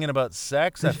all singing about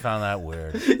sex. I found that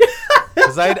weird.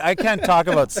 Because I can't talk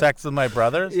about sex with my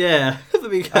brothers. Yeah.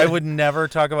 I would never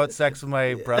talk about sex with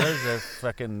my brothers. They're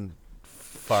fucking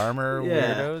farmer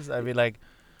weirdos. I'd be like,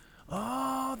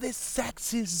 oh, this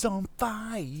sex is on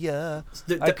fire.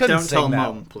 I couldn't don't sing tell that.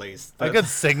 Mom, please. I could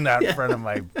sing that in front of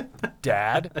my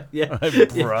dad, my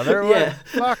brother. Yeah.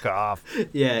 Fuck off.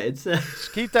 Yeah, it's...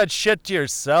 Just keep that shit to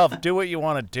yourself. Do what you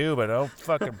want to do, but don't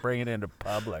fucking bring it into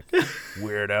public,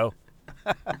 weirdo.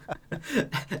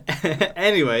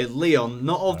 Anyway, Leon,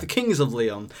 not of the Kings of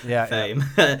Leon fame.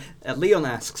 Leon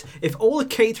asks, if all the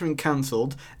catering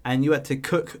cancelled and you had to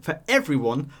cook for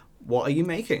everyone, what are you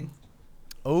making?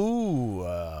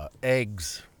 Oh,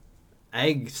 eggs.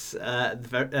 Eggs.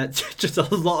 Just a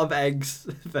lot of eggs.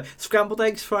 Scrambled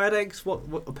eggs, fried eggs,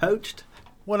 what poached?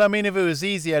 Well, I mean, if it was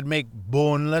easy, I'd make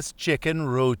boneless chicken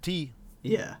roti.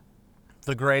 Yeah.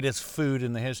 The greatest food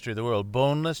in the history of the world.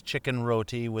 Boneless chicken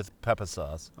roti with pepper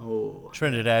sauce. Oh.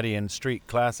 Trinidadian street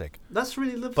classic. That's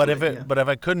really lovely. But if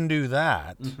I couldn't do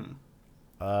that,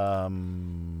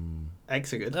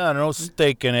 eggs are good. I don't know,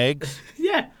 steak and eggs.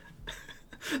 Yeah.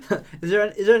 Is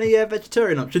there any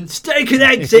vegetarian option? Steak and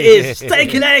eggs it is!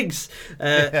 Steak and eggs!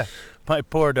 My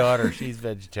poor daughter, she's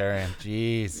vegetarian.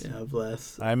 Jeez. Yeah,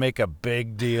 bless. I make a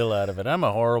big deal out of it. I'm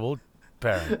a horrible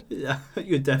parent. Yeah,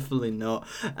 you're definitely not.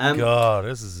 God,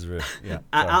 this is real. Yeah.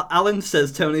 Alan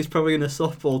says Tony's probably in a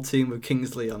softball team with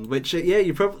Kings Leon, which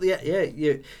you probably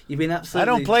you've been absolutely. I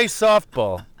don't play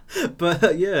softball.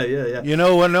 But yeah. You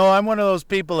know, no, I'm one of those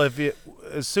people.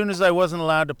 As soon as I wasn't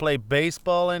allowed to play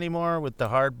baseball anymore with the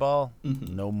hard ball,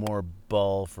 no more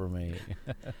ball for me.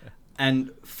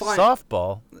 And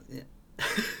softball.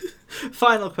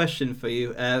 Final question for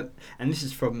you, and this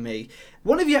is from me.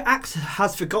 One of your acts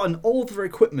has forgotten all their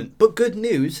equipment, but good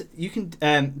news, they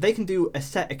can do a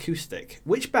set acoustic.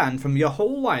 Which band from your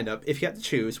whole lineup, if you had to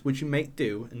choose, would you make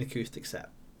do an acoustic set?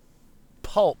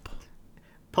 Pulp.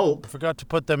 I forgot to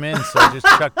put them in, so I just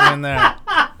chucked them in there.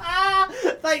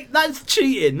 That's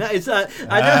cheating. That is.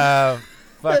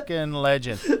 Fucking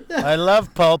legend. I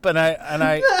love Pulp, and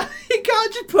I. You can't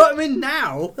can't just put them in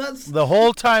now. That's The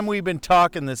whole time we've been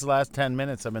talking this last 10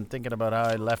 minutes, I've been thinking about how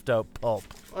I left out Pulp.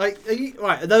 like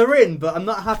right. They're in, but I'm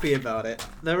not happy about it.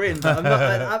 They're in, but I'm not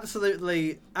like,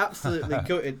 absolutely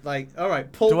gutted. Like, all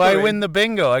right, Pulp. Do I win the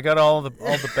bingo? I got all the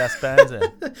best bands in.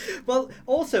 Well,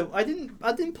 also, I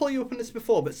didn't pull you up on this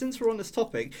before, but since we're on this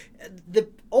topic,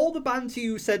 all the bands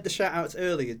you said the shout outs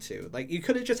earlier to, like, you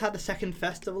could have just had a second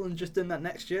festival and just done that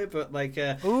next year, but like,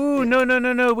 Ooh,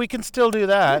 no. We can still do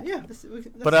that. yeah,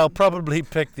 But I'll probably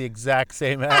pick the exact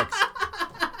same acts.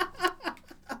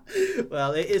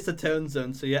 Well, it is the Tone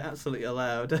Zone, so you're absolutely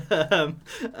allowed.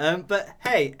 But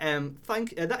hey,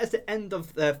 that is the end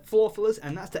of Floor Fillers,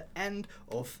 and that's the end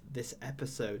of this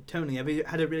episode. Tony, have you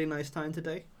had a really nice time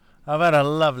today? I've had a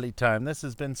lovely time. This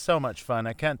has been so much fun.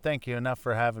 I can't thank you enough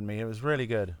for having me. It was really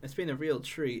good. It's been a real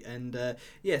treat, and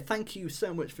yeah, thank you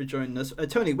so much for joining us.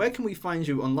 Tony, where can we find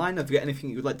you online? Have you got anything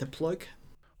you'd like to plug?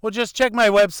 Well, just check my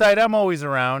website. I'm always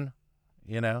around,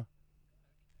 you know.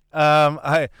 I'm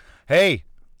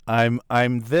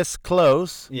this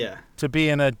close Yeah. to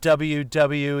being a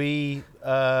WWE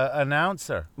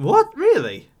announcer. What?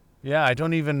 Really? Yeah, I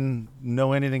don't even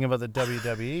know anything about the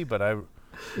WWE, but I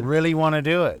really want to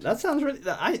do it. That sounds really.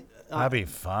 That'd be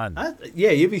fun.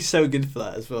 Yeah, you'd be so good for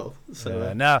that as well.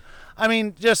 So Now, I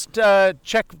mean, just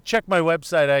check my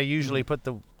website. I usually put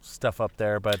the stuff up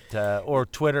there, but or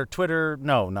Twitter.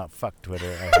 No, not fuck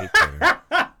Twitter. I hate Twitter.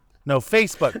 No,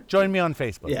 Facebook. Join me on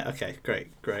Facebook. yeah. Okay. Great.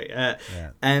 Yeah.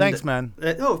 And Thanks, man.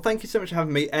 Thank you so much for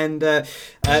having me. And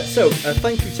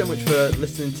thank you so much for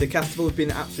listening to Castable. It's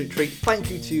been an absolute treat. Thank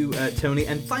you to Tony,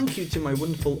 and thank you to my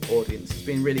wonderful audience. It's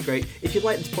been really great. If you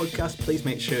like this podcast, please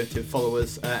make sure to follow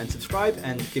us and subscribe,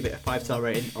 and give it a 5-star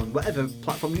rating on whatever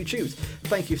platform you choose.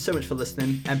 Thank you so much for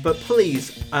listening. But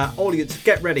please, audience,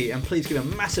 get ready, and please give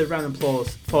a massive round of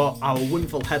applause for our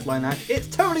wonderful headline act. It's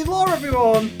Tony Law,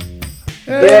 everyone.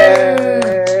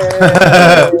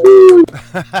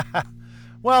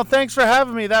 Well, thanks for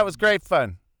having me. That was great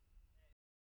fun.